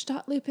gosh,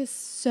 .loop is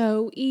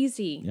so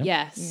easy. Yep.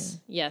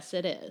 Yes,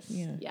 it is.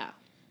 Yeah.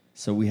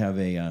 So we have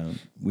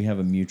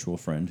a mutual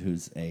friend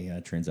who's a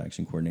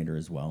transaction coordinator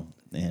as well,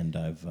 and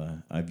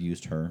I've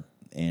used her,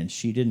 and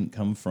she didn't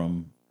come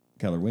from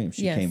Keller Williams.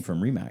 She Yes. came from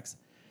Remax,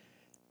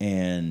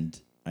 and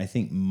I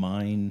think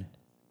mine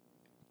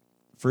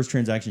first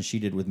transaction she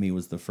did with me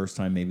was the first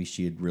time maybe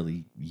she had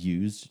really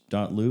used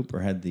 .loop or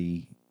had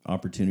the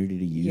opportunity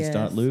to use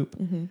Yes. .loop.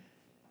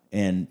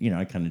 And,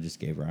 I kind of just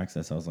gave her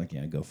access. I was like,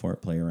 yeah, go for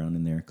it. Play around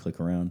in there, click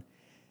around.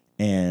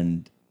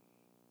 And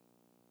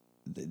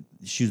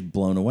she was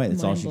blown away.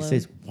 That's all she could say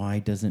is, why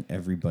doesn't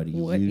everybody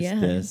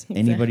use this?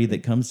 Anybody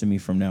that comes to me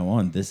from now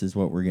on, this is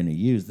what we're going to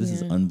use. This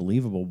is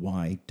unbelievable.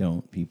 Why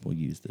don't people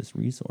use this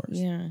resource?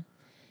 Yeah.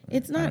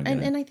 It's I not, don't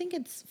get it. and I think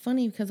it's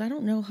funny because I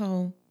don't know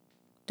how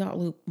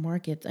 .loop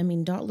markets. I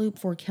mean, .loop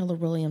for Keller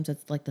Williams,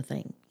 it's like the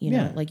thing, you know,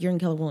 Yeah. like you're in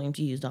Keller Williams,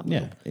 you use .loop.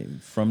 Yeah.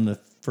 From the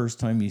first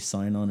time you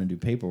sign on and do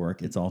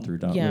paperwork, it's all through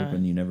 .loop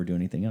and you never do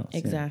anything else. Yeah.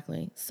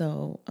 Exactly.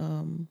 So,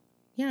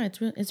 yeah,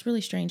 it's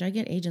really strange. I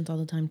get agents all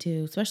the time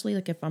too, especially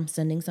like if I'm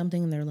sending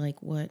something and they're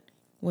like, what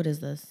is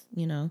this?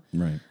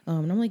 Right.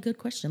 And I'm like, good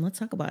question. Let's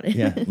talk about it.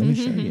 Yeah. Let me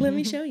show you. Let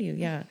me show you.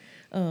 Yeah.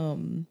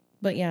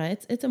 But yeah,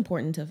 it's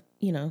important to,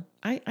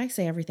 I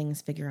say everything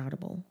is figure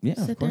outable. Yeah, of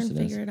Sit there course and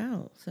it is. figure it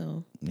out.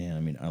 So Yeah. I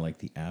mean, I like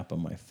the app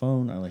on my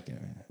phone. I like it.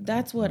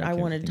 that's what I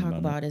wanted to talk everything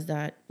about is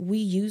that we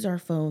use our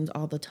phones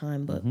all the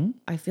time, but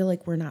I feel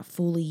like we're not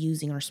fully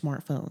using our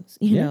smartphones,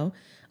 you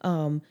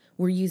know?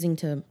 We're using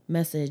to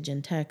message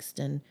and text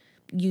and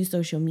use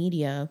social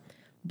media.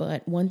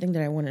 But one thing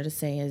that I wanted to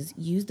say is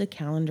use the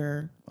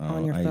calendar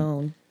on your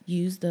phone.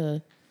 Use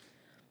the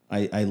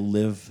I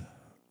live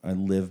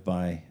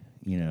by,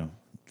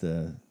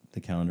 the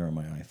calendar on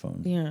my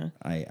iPhone. Yeah.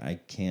 I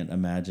can't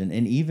imagine.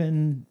 And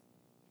even,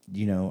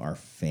 our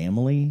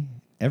family,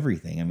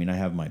 everything. I mean, I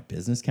have my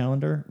business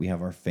calendar. We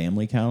have our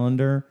family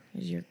calendar.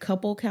 there's your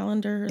couple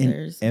calendar. And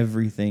There's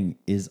everything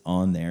is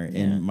on there.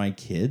 And my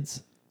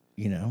kids,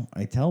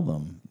 I tell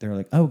them, they're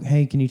like, oh,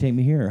 hey, can you take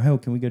me here? Or, oh,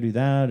 can we go do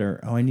that? Or,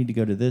 oh, I need to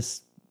go to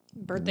this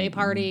Birthday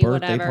party,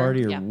 birthday whatever.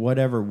 party or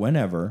whatever,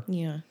 whenever.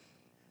 yeah.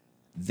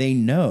 They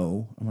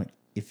know. I'm like,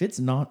 if it's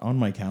not on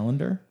my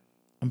calendar,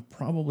 I'm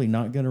probably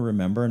not going to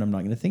remember and I'm not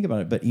going to think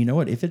about it. But you know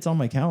what? If it's on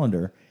my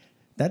calendar,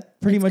 that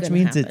pretty It's much gonna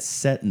means happen. it's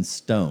set in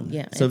stone.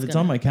 Yeah, So if it's it's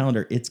on gonna my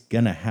calendar, it's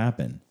going to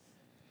happen.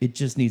 It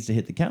just needs to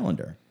hit the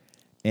calendar.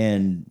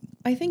 And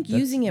I think that's-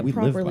 using it we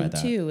live by properly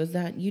that. too is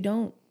that you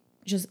don't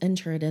just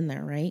enter it in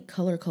there, right?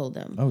 Color code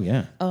them. Oh,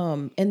 yeah.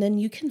 And then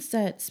you can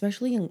set,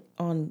 especially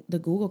on the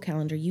Google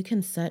Calendar, you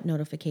can set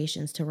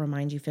notifications to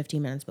remind you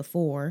 15 minutes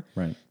before.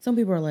 Right. Some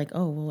people are like,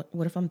 oh, well,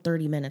 what if I'm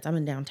 30 minutes? I'm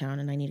in downtown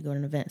and I need to go to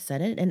an event.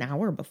 Set it an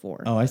hour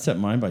before. Oh, I set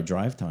mine by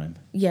drive time.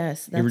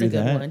 Yes, You ever that's a do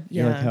good that? one.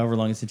 You're like, Yeah. however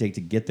long it's to take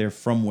to get there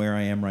from where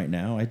I am right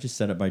now. I just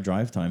set it by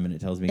drive time, and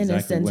it tells me And it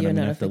exactly sends when you a I'm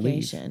going to have to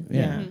leave. notification.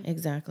 Yeah,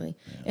 exactly.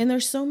 And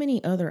there's so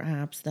many other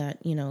apps that,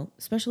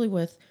 especially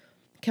with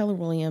Keller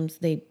Williams,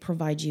 they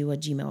provide you a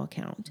Gmail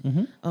account.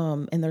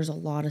 And there's a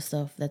lot of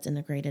stuff that's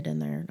integrated in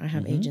there. I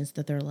have agents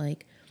that they're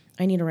like,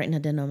 I need to write an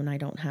addendum and I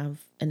don't have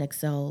an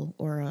Excel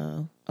or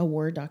a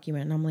Word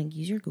document. And I'm like,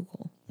 use your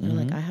Google. And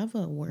they're like, I have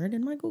a Word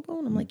in my Google.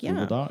 And I'm like, yeah,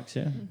 Google Docs,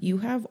 yeah. you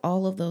have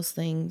all of those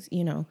things,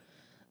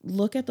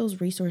 look at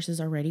those resources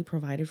already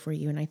provided for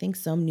you. And I think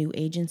some new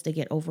agents, they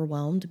get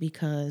overwhelmed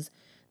because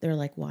they're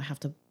like, well, I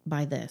have to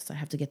buy this. I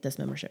have to get this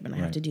membership and I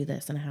have Right. to do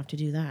this and I have to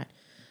do that.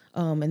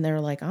 And they're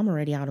like, I'm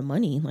already out of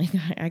money. Like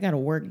I got to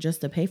work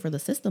just to pay for the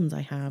systems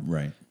I have.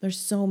 Right. There's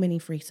so many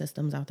free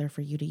systems out there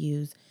for you to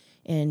use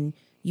and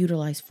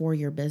utilize for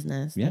your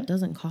business. Yeah. That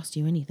doesn't cost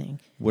you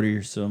anything. What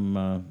are some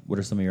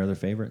of your other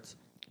favorites?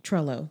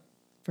 Trello,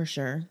 for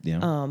sure.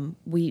 Yeah.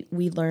 We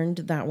learned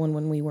that one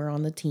when we were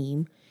on the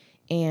team.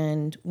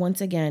 And once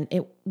again,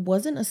 it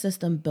wasn't a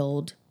system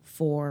built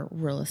for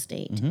real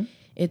estate.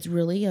 It's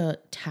really a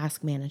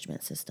task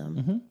management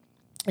system.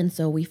 And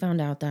so we found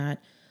out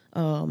that,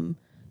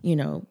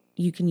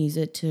 you can use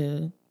it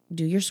to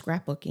do your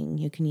scrapbooking.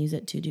 You can use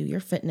it to do your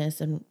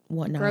fitness and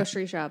whatnot.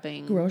 Grocery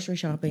shopping. Grocery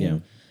shopping. Yeah.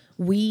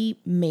 We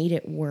made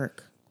it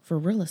work for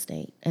real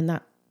estate.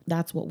 And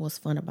that's what was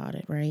fun about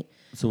it, right?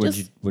 So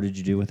what did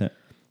you do with it?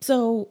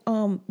 So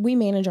we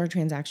manage our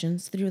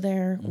transactions through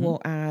there.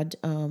 We'll add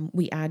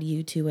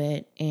you to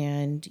it,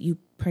 and you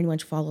pretty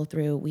much follow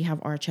through. We have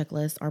our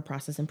checklist, our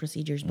process and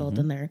procedures built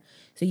in there,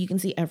 so you can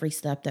see every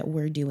step that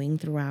we're doing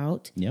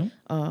throughout. Yeah.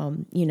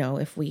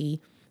 If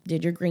we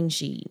did your green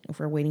sheet, if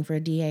we're waiting for a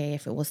DA,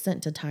 if it was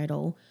sent to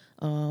title,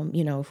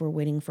 if we're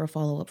waiting for a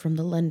follow up from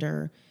the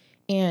lender,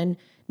 and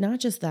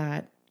not just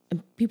that.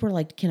 People are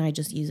like, "Can I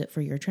just use it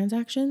for your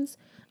transactions?"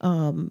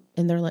 And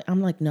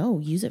I'm like, no,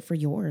 use it for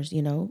yours,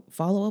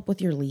 follow up with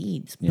your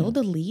leads, build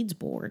a leads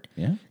board.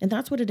 Yeah. And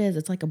that's what it is.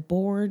 It's like a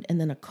board and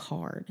then a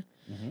card.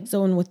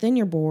 So, and within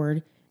your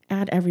board,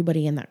 add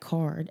everybody in that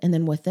card. And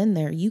then within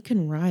there, you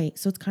can write.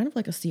 So it's kind of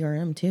like a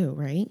CRM too,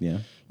 right? Yeah.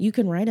 You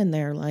can write in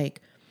there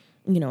like,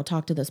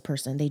 talk to this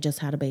person. They just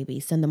had a baby.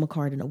 Send them a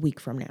card in a week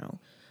from now.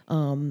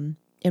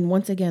 And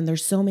once again,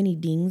 there's so many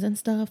dings and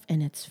stuff,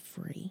 and it's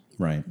free.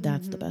 Right.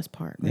 That's the best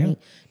part, right?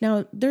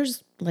 Now,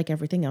 there's like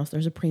everything else.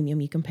 There's a premium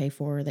you can pay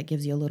for that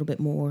gives you a little bit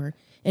more,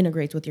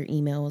 integrates with your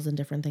emails and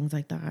different things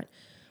like that.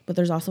 But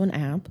there's also an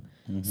app.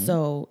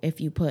 So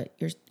if you put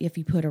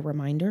a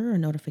reminder or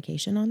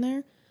notification on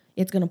there,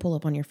 it's going to pull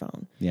up on your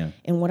phone. Yeah.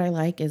 And what I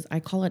like is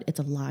it's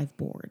a live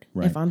board.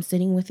 Right. If I'm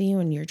sitting with you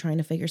and you're trying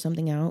to figure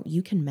something out,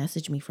 you can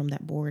message me from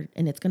that board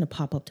and it's going to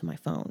pop up to my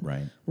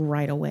phone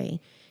right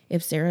away.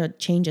 If Sarah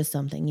changes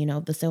something,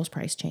 the sales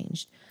price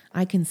changed,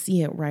 I can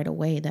see it right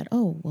away that,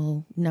 oh,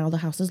 well, now the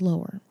house is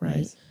lower,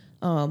 right?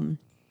 Nice.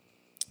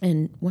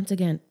 And once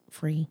again,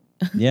 free.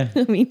 Yeah.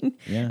 I mean,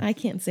 Yeah. I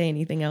can't say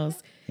anything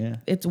else. Yeah.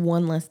 It's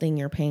one less thing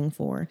you're paying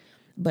for,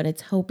 but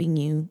it's helping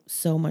you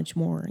so much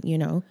more,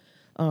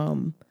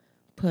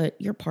 Put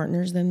your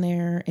partners in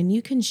there and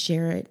you can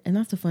share it. And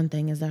that's the fun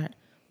thing is that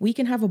we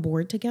can have a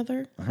board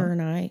together, her and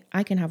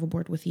I can have a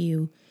board with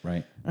you.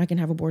 Right. I can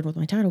have a board with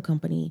my title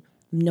company.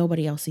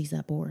 Nobody else sees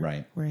that board.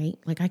 Right. Right.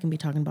 Like I can be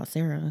talking about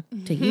Sarah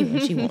to you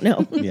and she won't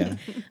know. Yeah.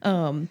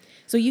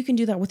 So you can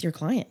do that with your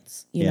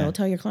clients, Yeah.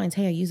 tell your clients,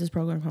 hey, I use this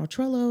program called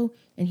Trello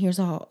and here's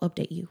how I'll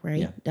update you, right?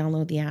 Yeah.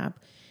 Download the app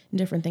and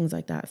different things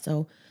like that.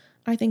 So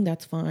I think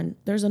that's fun.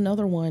 There's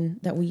another one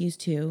that we use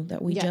too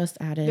that we just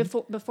added.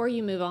 Before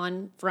you move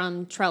on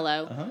from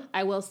Trello,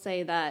 I will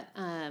say that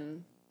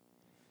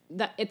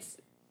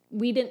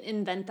we didn't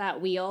invent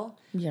that wheel.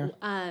 Yeah.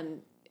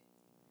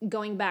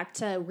 Going back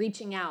to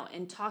reaching out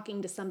and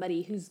talking to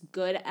somebody who's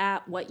good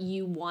at what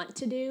you want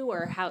to do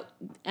or how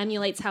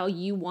emulates how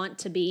you want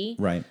to be.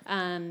 Right.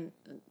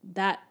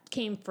 That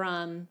came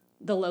from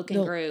the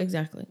Loken group.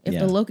 Exactly. If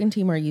Yeah. the Loken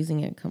team are using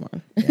it, come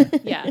on.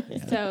 Yeah.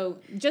 So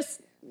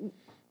just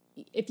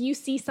if you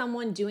see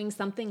someone doing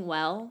something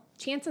well,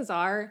 chances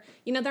are,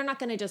 they're not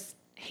going to just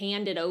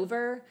hand it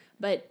over,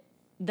 but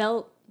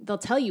they'll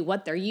tell you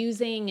what they're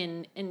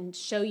using and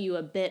show you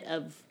a bit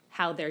of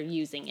how they're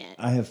using it.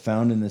 I have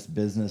found in this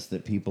business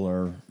that people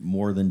are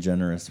more than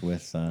generous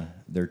with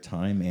their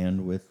time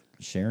and with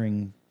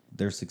sharing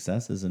their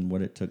successes and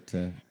what it took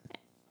to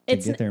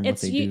get there and what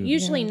they do. It's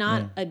usually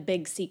not a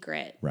big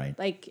secret. Right.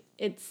 Like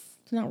it's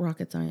not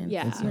rocket science.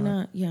 Yeah.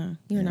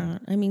 You're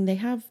not. I mean, they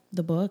have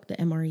the book, the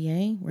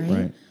MREA, right?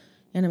 Right.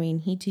 And I mean,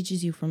 he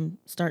teaches you from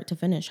start to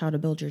finish how to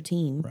build your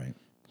team. Right.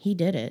 He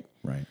did it.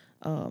 Right.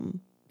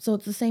 So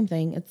it's the same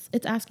thing.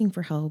 It's asking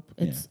for help.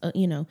 It's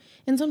and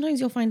sometimes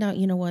you'll find out,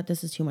 you know what,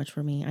 this is too much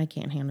for me. I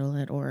can't handle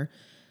it, or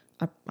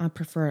I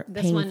prefer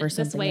paying for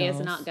something This way else.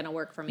 is not going to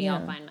work for me.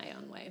 I'll find my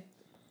own way,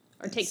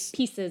 or take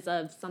pieces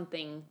of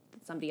something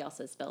that somebody else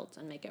has built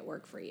and make it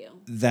work for you.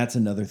 That's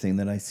another thing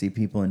that I see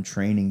people in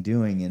training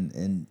doing,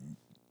 and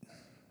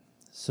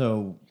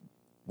so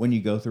when you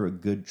go through a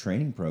good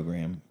training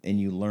program and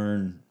you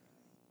learn.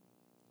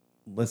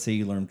 Let's say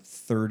you learn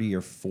 30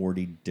 or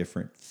 40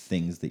 different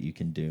things that you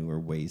can do or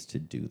ways to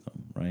do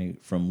them, right?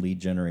 From lead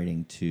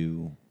generating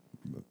to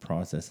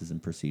processes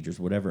and procedures,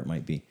 whatever it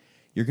might be.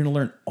 You're going to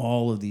learn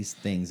all of these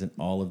things and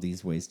all of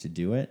these ways to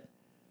do it.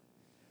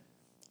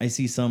 I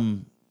see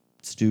some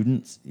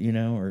students,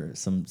 or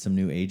some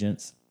new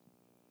agents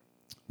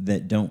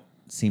that don't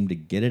seem to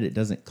get it. It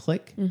doesn't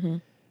click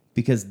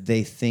because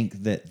they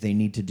think that they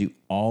need to do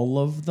all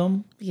of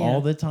them all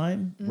the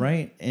time,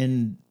 right?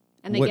 And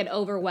they get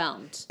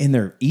overwhelmed. And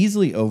they're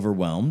easily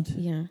overwhelmed.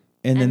 Yeah.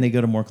 And then they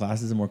go to more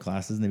classes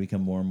and they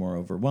become more and more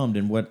overwhelmed.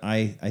 And what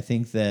I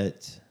think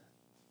that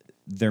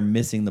they're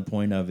missing the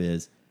point of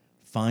is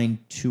find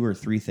 2 or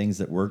 3 things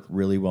that work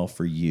really well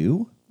for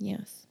you.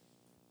 Yes.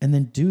 And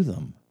then do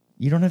them.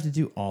 You don't have to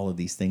do all of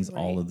these things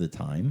all of the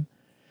time.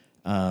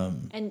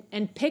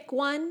 And pick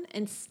one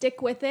and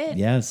stick with it.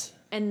 Yes.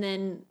 And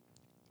then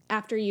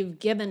after you've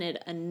given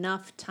it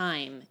enough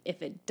time,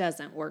 if it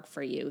doesn't work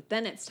for you,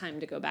 then it's time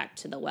to go back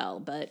to the well.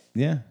 But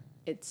Yeah.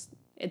 it's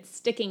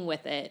sticking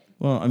with it.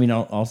 Well, I mean,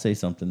 I'll say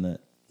something that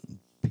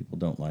people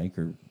don't like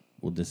or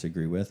will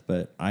disagree with,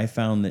 but I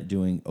found that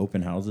doing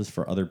open houses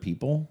for other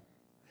people,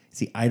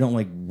 see, I don't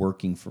like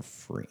working for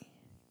free,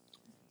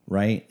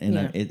 right? And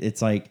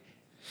it's like,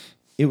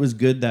 it was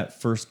good that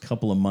first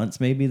couple of months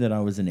maybe that I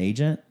was an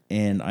agent,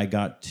 and I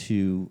got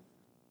to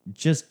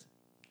just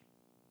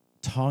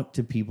talk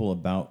to people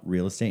about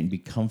real estate and be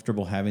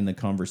comfortable having the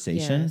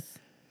conversation. Yes.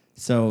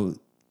 So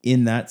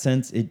in that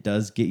sense, it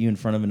does get you in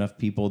front of enough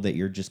people that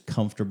you're just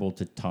comfortable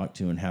to talk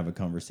to and have a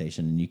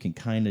conversation. And you can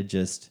kind of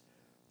just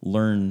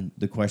learn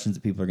the questions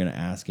that people are going to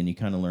ask, and you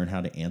kind of learn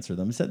how to answer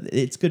them. So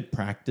it's good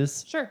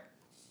practice. Sure.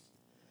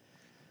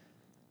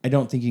 I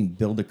don't think you can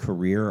build a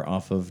career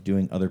off of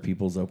doing other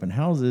people's open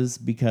houses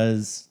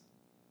because,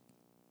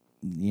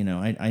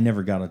 I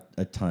never got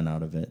a ton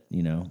out of it,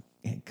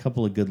 A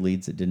couple of good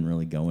leads that didn't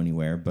really go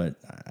anywhere, but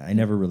I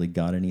never really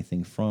got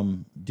anything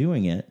from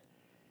doing it.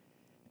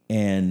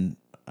 And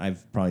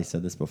I've probably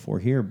said this before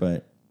here,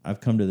 but I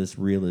came to this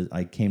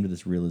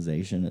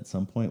realization at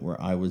some point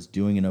where I was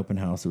doing an open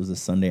house. It was a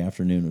Sunday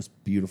afternoon. It was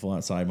beautiful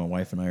outside. My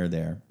wife and I are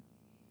there.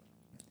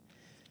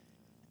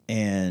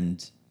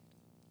 And,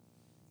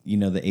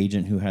 the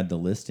agent who had the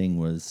listing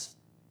was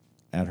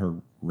at her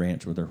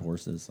ranch with her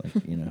horses,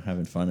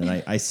 having fun.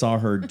 And I saw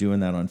her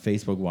doing that on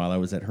Facebook while I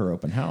was at her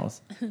open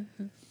house.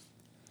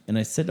 And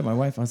I said to my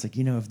wife, I was like,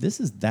 if this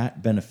is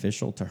that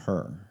beneficial to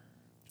her,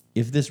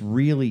 if this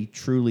really,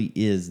 truly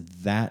is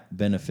that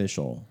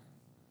beneficial,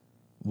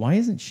 why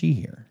isn't she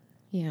here?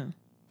 Yeah.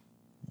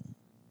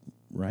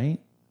 Right?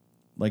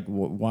 Like,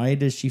 why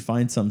does she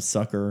find some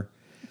sucker,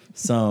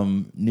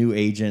 some new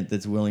agent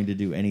that's willing to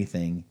do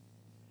anything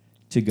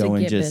to go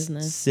and just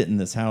sit in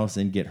this house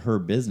and get her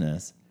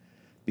business?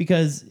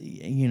 Because,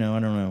 I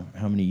don't know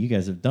how many of you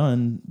guys have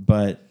done,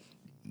 but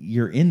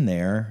you're in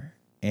there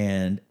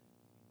and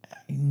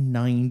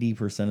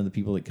 90% of the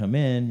people that come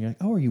in, you're like,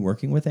 oh, are you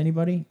working with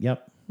anybody?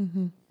 Yep.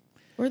 Mm-hmm.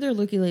 Or they're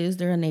looky-loos.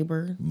 They're a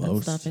neighbor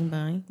that's stopping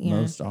by. Yeah.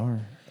 Most are.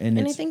 And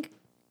I think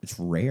it's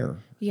rare.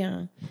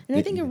 Yeah. And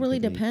I think it really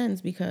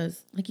depends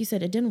because, like you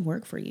said, it didn't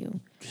work for you.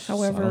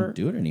 However, I don't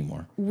do it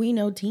anymore. We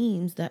know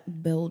teams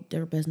that build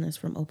their business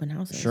from open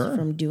houses,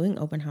 from doing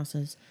open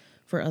houses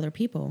for other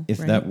people. If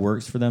that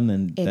works for them,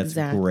 then that's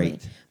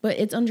great. But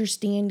it's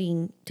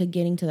understanding to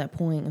getting to that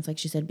point. It's like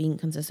she said, being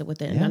consistent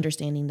with it and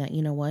understanding that,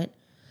 you know what,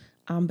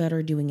 I'm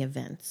better doing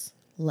events.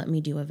 Let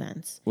me do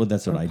events. Well,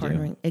 that's what I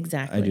do.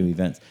 Exactly. I do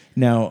events.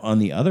 Now, on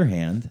the other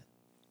hand,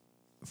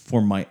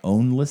 for my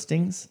own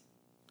listings,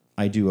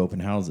 I do open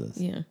houses.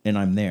 Yeah. And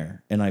I'm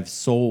there. And I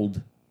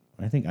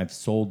think I've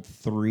sold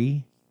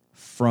 3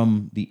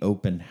 from the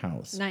open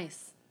house.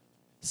 Nice.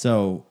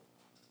 So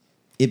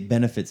it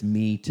benefits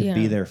me to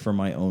be there for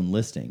my own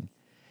listing.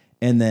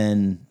 And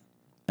then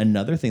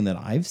another thing that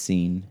I've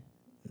seen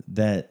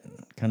that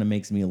kind of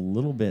makes me a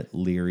little bit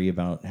leery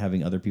about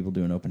having other people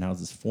doing open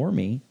houses for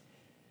me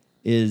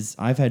is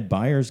I've had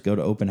buyers go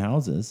to open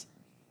houses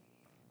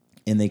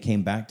and they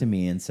came back to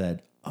me and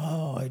said,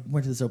 oh, I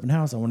went to this open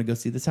house. I want to go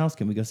see this house.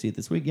 Can we go see it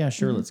this week? Yeah,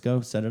 sure. Let's go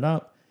set it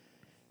up.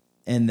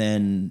 And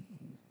then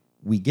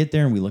we get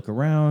there and we look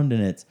around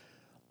and it's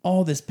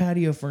all this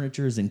patio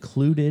furniture is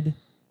included.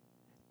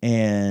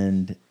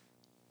 And,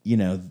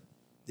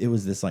 it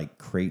was this like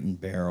crate and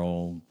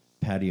barrel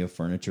patio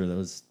furniture that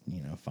was,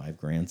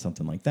 $5,000,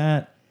 something like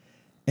that.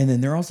 And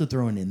then they're also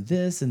throwing in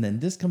this, and then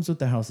this comes with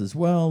the house as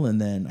well. And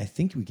then I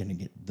think we're going to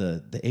get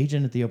the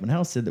agent at the open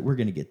house said that we're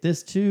going to get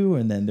this too.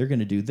 And then they're going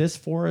to do this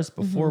for us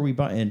before we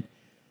buy. And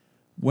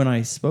when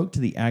I spoke to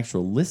the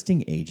actual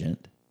listing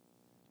agent,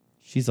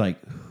 she's like,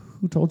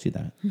 who told you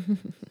that?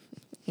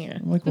 Yeah.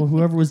 I'm like, well,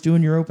 whoever was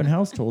doing your open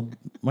house told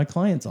my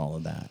clients all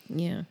of that.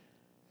 Yeah.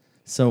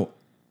 So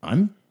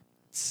I'm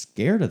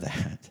scared of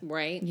that,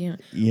 Right. Yeah.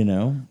 you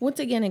know? Once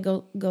again, it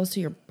goes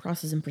to your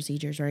process and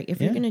procedures, right? If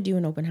Yeah. you're going to do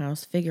an open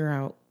house, figure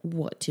out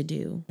what to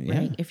do, Yeah.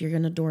 right? If you're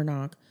going to door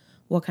knock,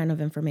 what kind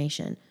of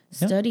information?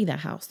 Study that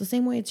house the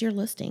same way it's your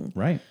listing.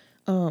 Right.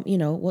 You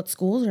know, what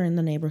schools are in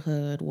the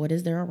neighborhood? What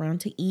is there around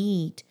to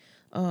eat?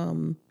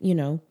 You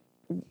know,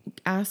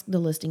 ask the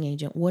listing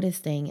agent, what is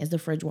staying? Is the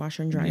fridge,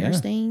 washer, and dryer Yeah.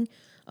 staying?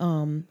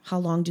 How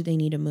long do they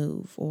need to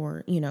move?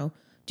 Or, you know,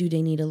 do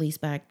they need a lease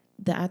back?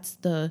 That's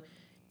the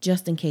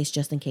just in case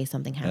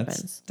something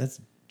happens. That's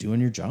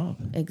doing your job.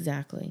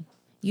 Exactly.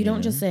 You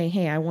don't just say,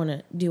 hey, I want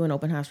to do an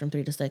open house from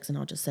 3 to 6 and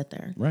I'll just sit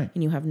there. Right.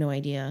 And you have no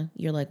idea.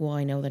 You're like, well,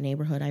 I know the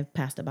neighborhood. I've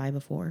passed it by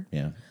before.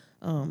 Yeah.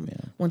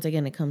 Once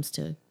again, it comes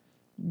to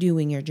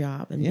doing your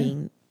job and Yeah.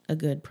 being a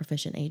good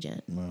proficient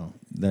agent. Well,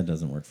 that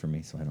doesn't work for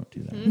me, so I don't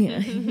do that.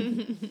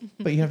 Yeah.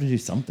 But you have to do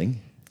something.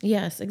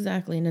 Yes,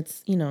 exactly. And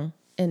it's, you know,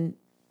 and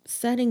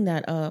setting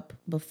that up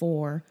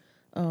before,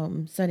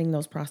 setting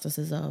those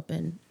processes up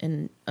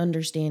and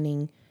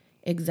understanding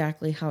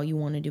exactly how you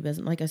want to do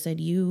business. Like I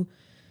said, you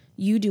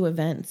do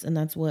events, and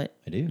that's what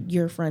I do.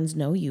 your friends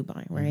know you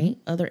by, right?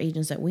 Other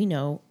agents that we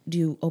know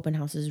do open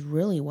houses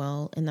really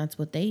well, and that's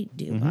what they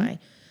do by.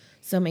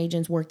 Some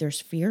agents work their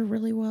sphere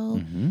really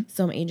well.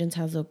 Some agents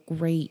has a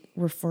great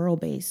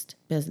referral-based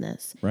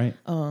business. Right.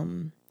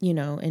 You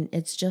know, and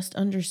it's just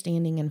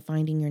understanding and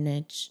finding your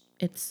niche.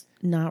 It's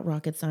not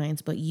rocket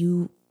science, but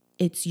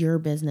it's your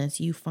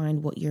business. You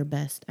find what you're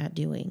best at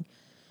doing.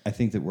 I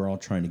think that we're all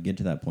trying to get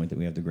to that point that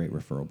we have the great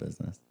referral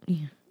business.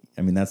 Yeah.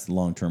 I mean, that's the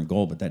long-term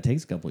goal, but that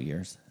takes a couple of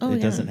years. Oh, it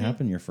yeah. doesn't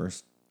happen your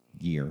first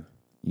year,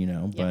 you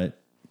know, but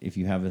if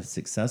you have a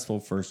successful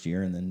first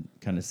year and then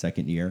kind of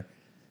second year,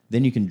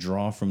 then you can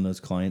draw from those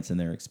clients and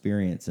their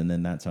experience, and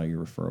then that's how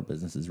your referral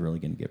business is really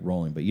going to get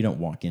rolling. But you don't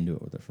walk into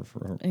it with a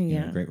referral,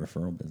 great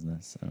referral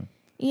business. So.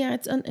 Yeah,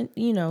 it's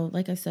you know,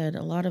 like I said,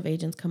 a lot of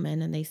agents come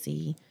in and they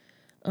see,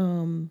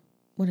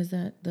 what is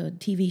that? The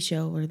TV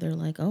show where they're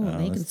like, oh,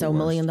 they can that's sell the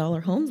 $1 worst.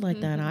 million homes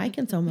like that. I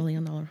can sell $1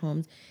 million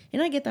homes,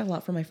 and I get that a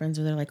lot from my friends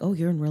where they're like, oh,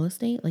 you're in real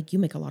estate, like you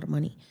make a lot of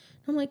money.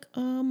 I'm like,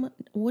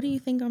 what do you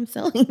think I'm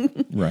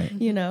selling? Right.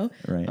 You know,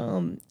 Right.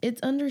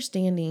 It's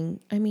understanding.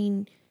 I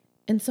mean,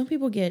 and some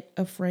people get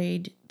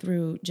afraid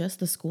through just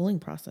the schooling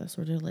process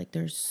where they're like,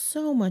 there's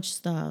so much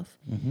stuff.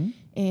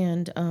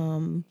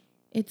 And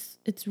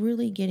it's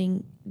really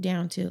getting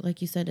down to,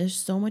 like you said, there's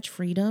so much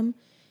freedom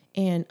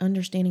and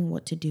understanding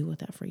what to do with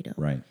that freedom.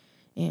 Right.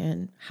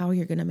 And how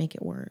you're going to make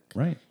it work.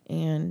 Right.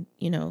 And,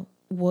 you know,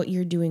 what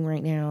you're doing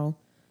right now,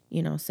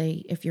 you know,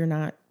 say if you're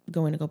not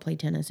going to go play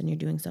tennis and you're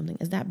doing something,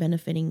 is that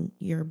benefiting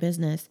your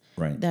business?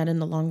 Right. That in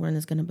the long run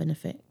is going to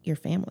benefit your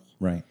family.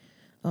 Right.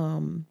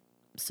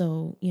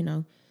 So, you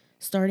know,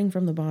 starting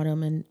from the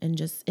bottom and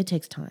just, it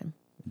takes time.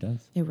 It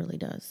does. It really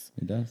does.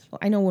 It does. Well,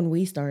 I know when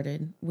we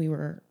started, we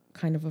were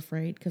kind of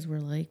afraid because we're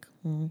like,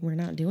 well, we're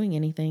not doing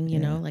anything, you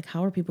know, like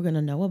how are people going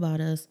to know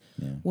about us?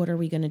 Yeah. What are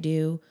we going to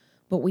do?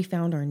 But we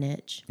found our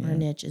niche. Our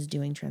niche is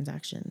doing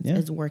transactions, Yeah.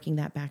 is working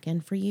that back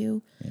end for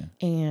you. Yeah.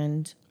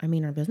 And I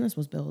mean, our business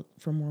was built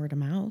from word of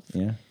mouth.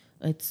 Yeah.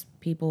 It's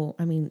people,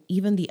 I mean,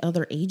 even the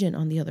other agent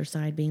on the other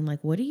side being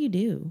like, what do you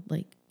do?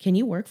 Like, can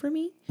you work for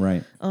me?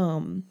 Right.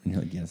 And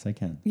you're like, yes, I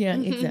can. Yeah,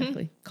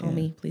 exactly. Call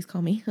me, please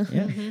call me.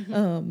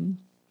 Yeah.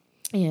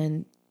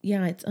 And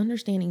yeah, it's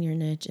understanding your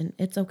niche, and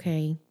it's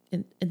okay.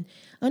 And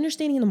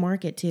understanding the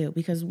market too,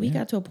 because we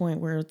got to a point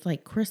where it's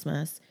like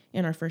Christmas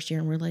in our first year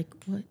and we're like,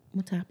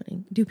 what's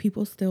happening? Do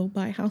people still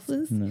buy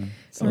houses? No.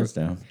 Slows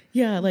down.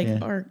 Yeah. Like,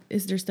 Yeah.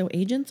 is there still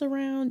agents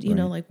around? You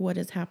know, Right. like what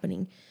is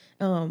happening?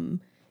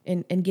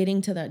 And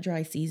getting to that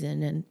dry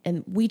season.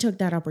 And we took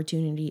that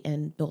opportunity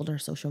and built our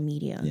social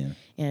media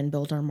and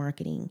built our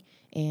marketing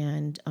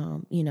and,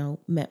 you know,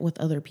 met with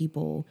other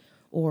people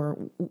or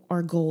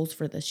our goals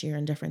for this year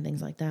and different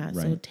things like that.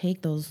 So Right.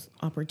 take those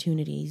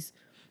opportunities,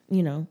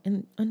 you know,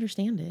 and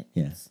understand it.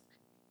 Yes.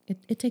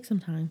 It takes some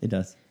time. It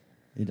does.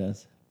 It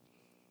does.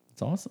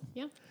 It's awesome.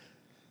 Yeah.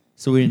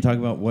 So we didn't talk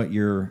about what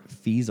your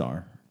fees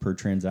are per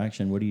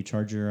transaction. What do you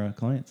charge your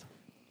clients?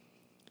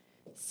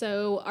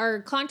 So our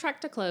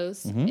contract to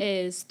close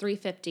is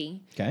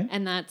 $350. Okay.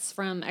 And that's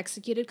from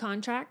executed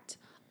contract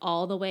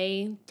all the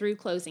way through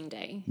closing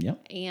day. Yep.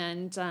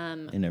 And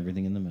And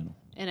everything in the middle.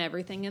 and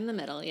everything in the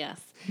middle, yes.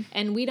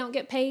 And we don't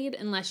get paid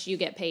unless you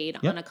get paid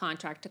Yep. on a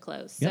contract to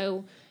close. Yep.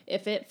 So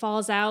if it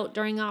falls out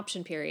during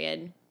option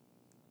period,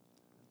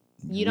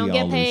 you We don't all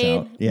get lose paid.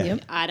 out. Yeah.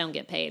 Yep. I don't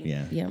get paid.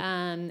 Yeah. Yeah.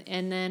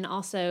 And then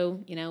also,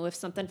 you know, if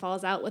something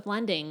falls out with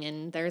lending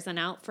and there's an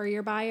out for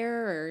your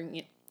buyer or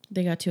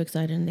They got too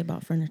excited and they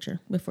bought furniture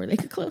before they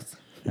could close.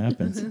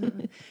 Happens.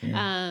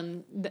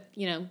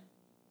 you know,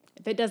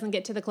 if it doesn't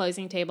get to the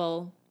closing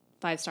table,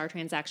 5-star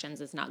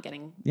transactions is not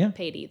getting Yeah.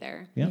 paid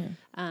either. Yeah.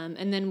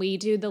 And then we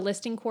do the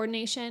listing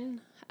coordination,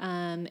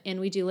 and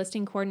we do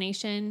listing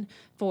coordination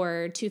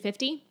for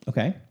 $250.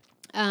 Okay.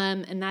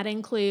 And that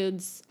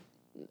includes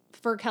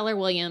for Keller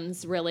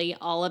Williams, really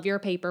all of your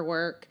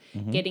paperwork,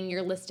 getting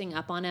your listing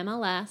up on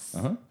MLS,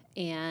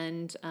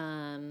 and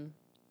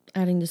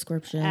adding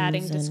descriptions,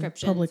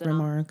 public and all.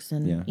 remarks,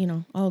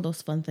 and all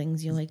those fun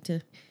things you like to.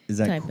 Is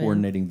that type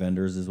coordinating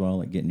vendors as well?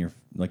 Like getting your,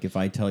 like if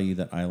I tell you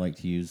that I like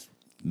to use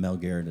Mel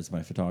Garrett as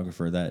my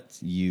photographer,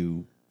 that's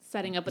you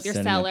setting up with your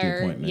setting up the seller.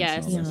 appointments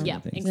Yes. and all those Yeah,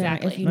 other things.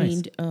 exactly. Yeah, if you Nice.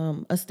 need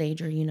a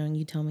stager, and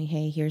you tell me,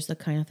 hey, here's the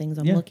kind of things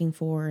I'm Yeah. looking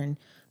for, and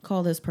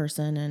call this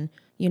person, and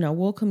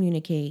we'll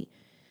communicate.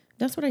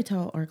 That's what I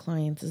tell our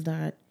clients, is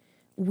that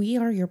we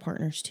are your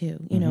partners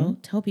too.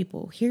 Tell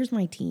people, here's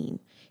my team.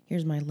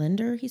 Here's my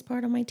lender. He's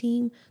part of my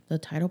team. The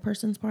title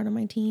person's part of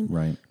my team.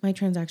 Right. My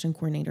transaction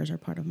coordinators are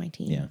part of my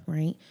team. Yeah.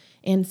 Right.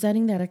 And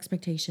setting that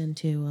expectation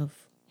too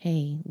of,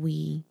 hey,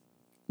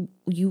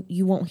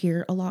 you won't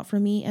hear a lot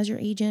from me as your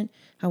agent.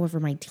 However,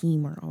 my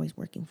team are always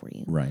working for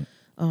you. Right.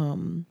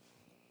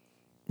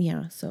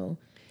 Yeah. So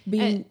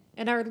being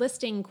And our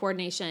listing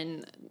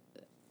coordination,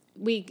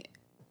 we,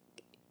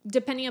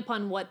 depending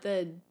upon what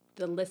the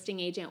listing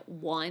agent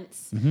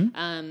wants,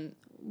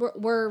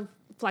 we're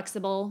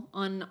flexible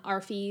on our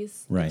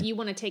fees. Right. If you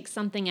want to take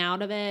something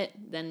out of it,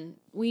 then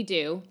we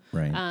do.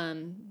 Right.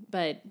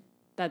 But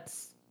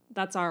that's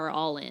our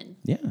all in.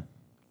 Yeah.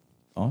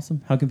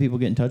 Awesome. How can people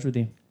get in touch with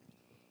you?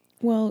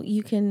 Well,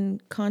 you can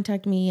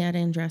contact me at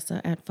Andressa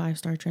at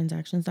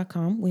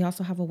 5startransactions.com. We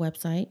also have a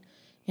website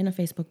and a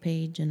Facebook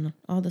page and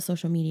all the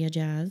social media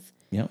jazz.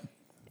 Yep.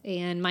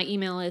 And my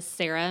email is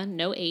Sarah,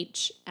 no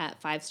H,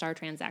 at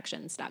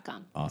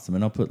 5startransactions.com. Awesome.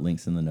 And I'll put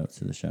links in the notes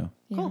to the show.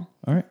 Cool.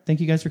 All right. Thank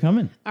you guys for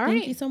coming. All right.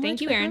 Thank you so much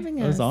Thank you, for Erin. having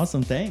us. That was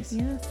awesome. Thanks.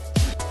 Yes.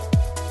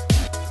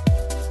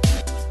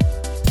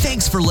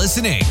 Thanks for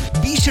listening.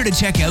 Be sure to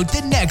check out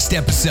the next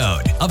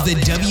episode of the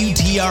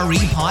WTRE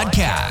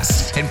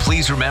podcast. And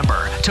please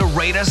remember to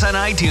rate us on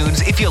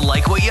iTunes if you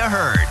like what you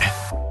heard.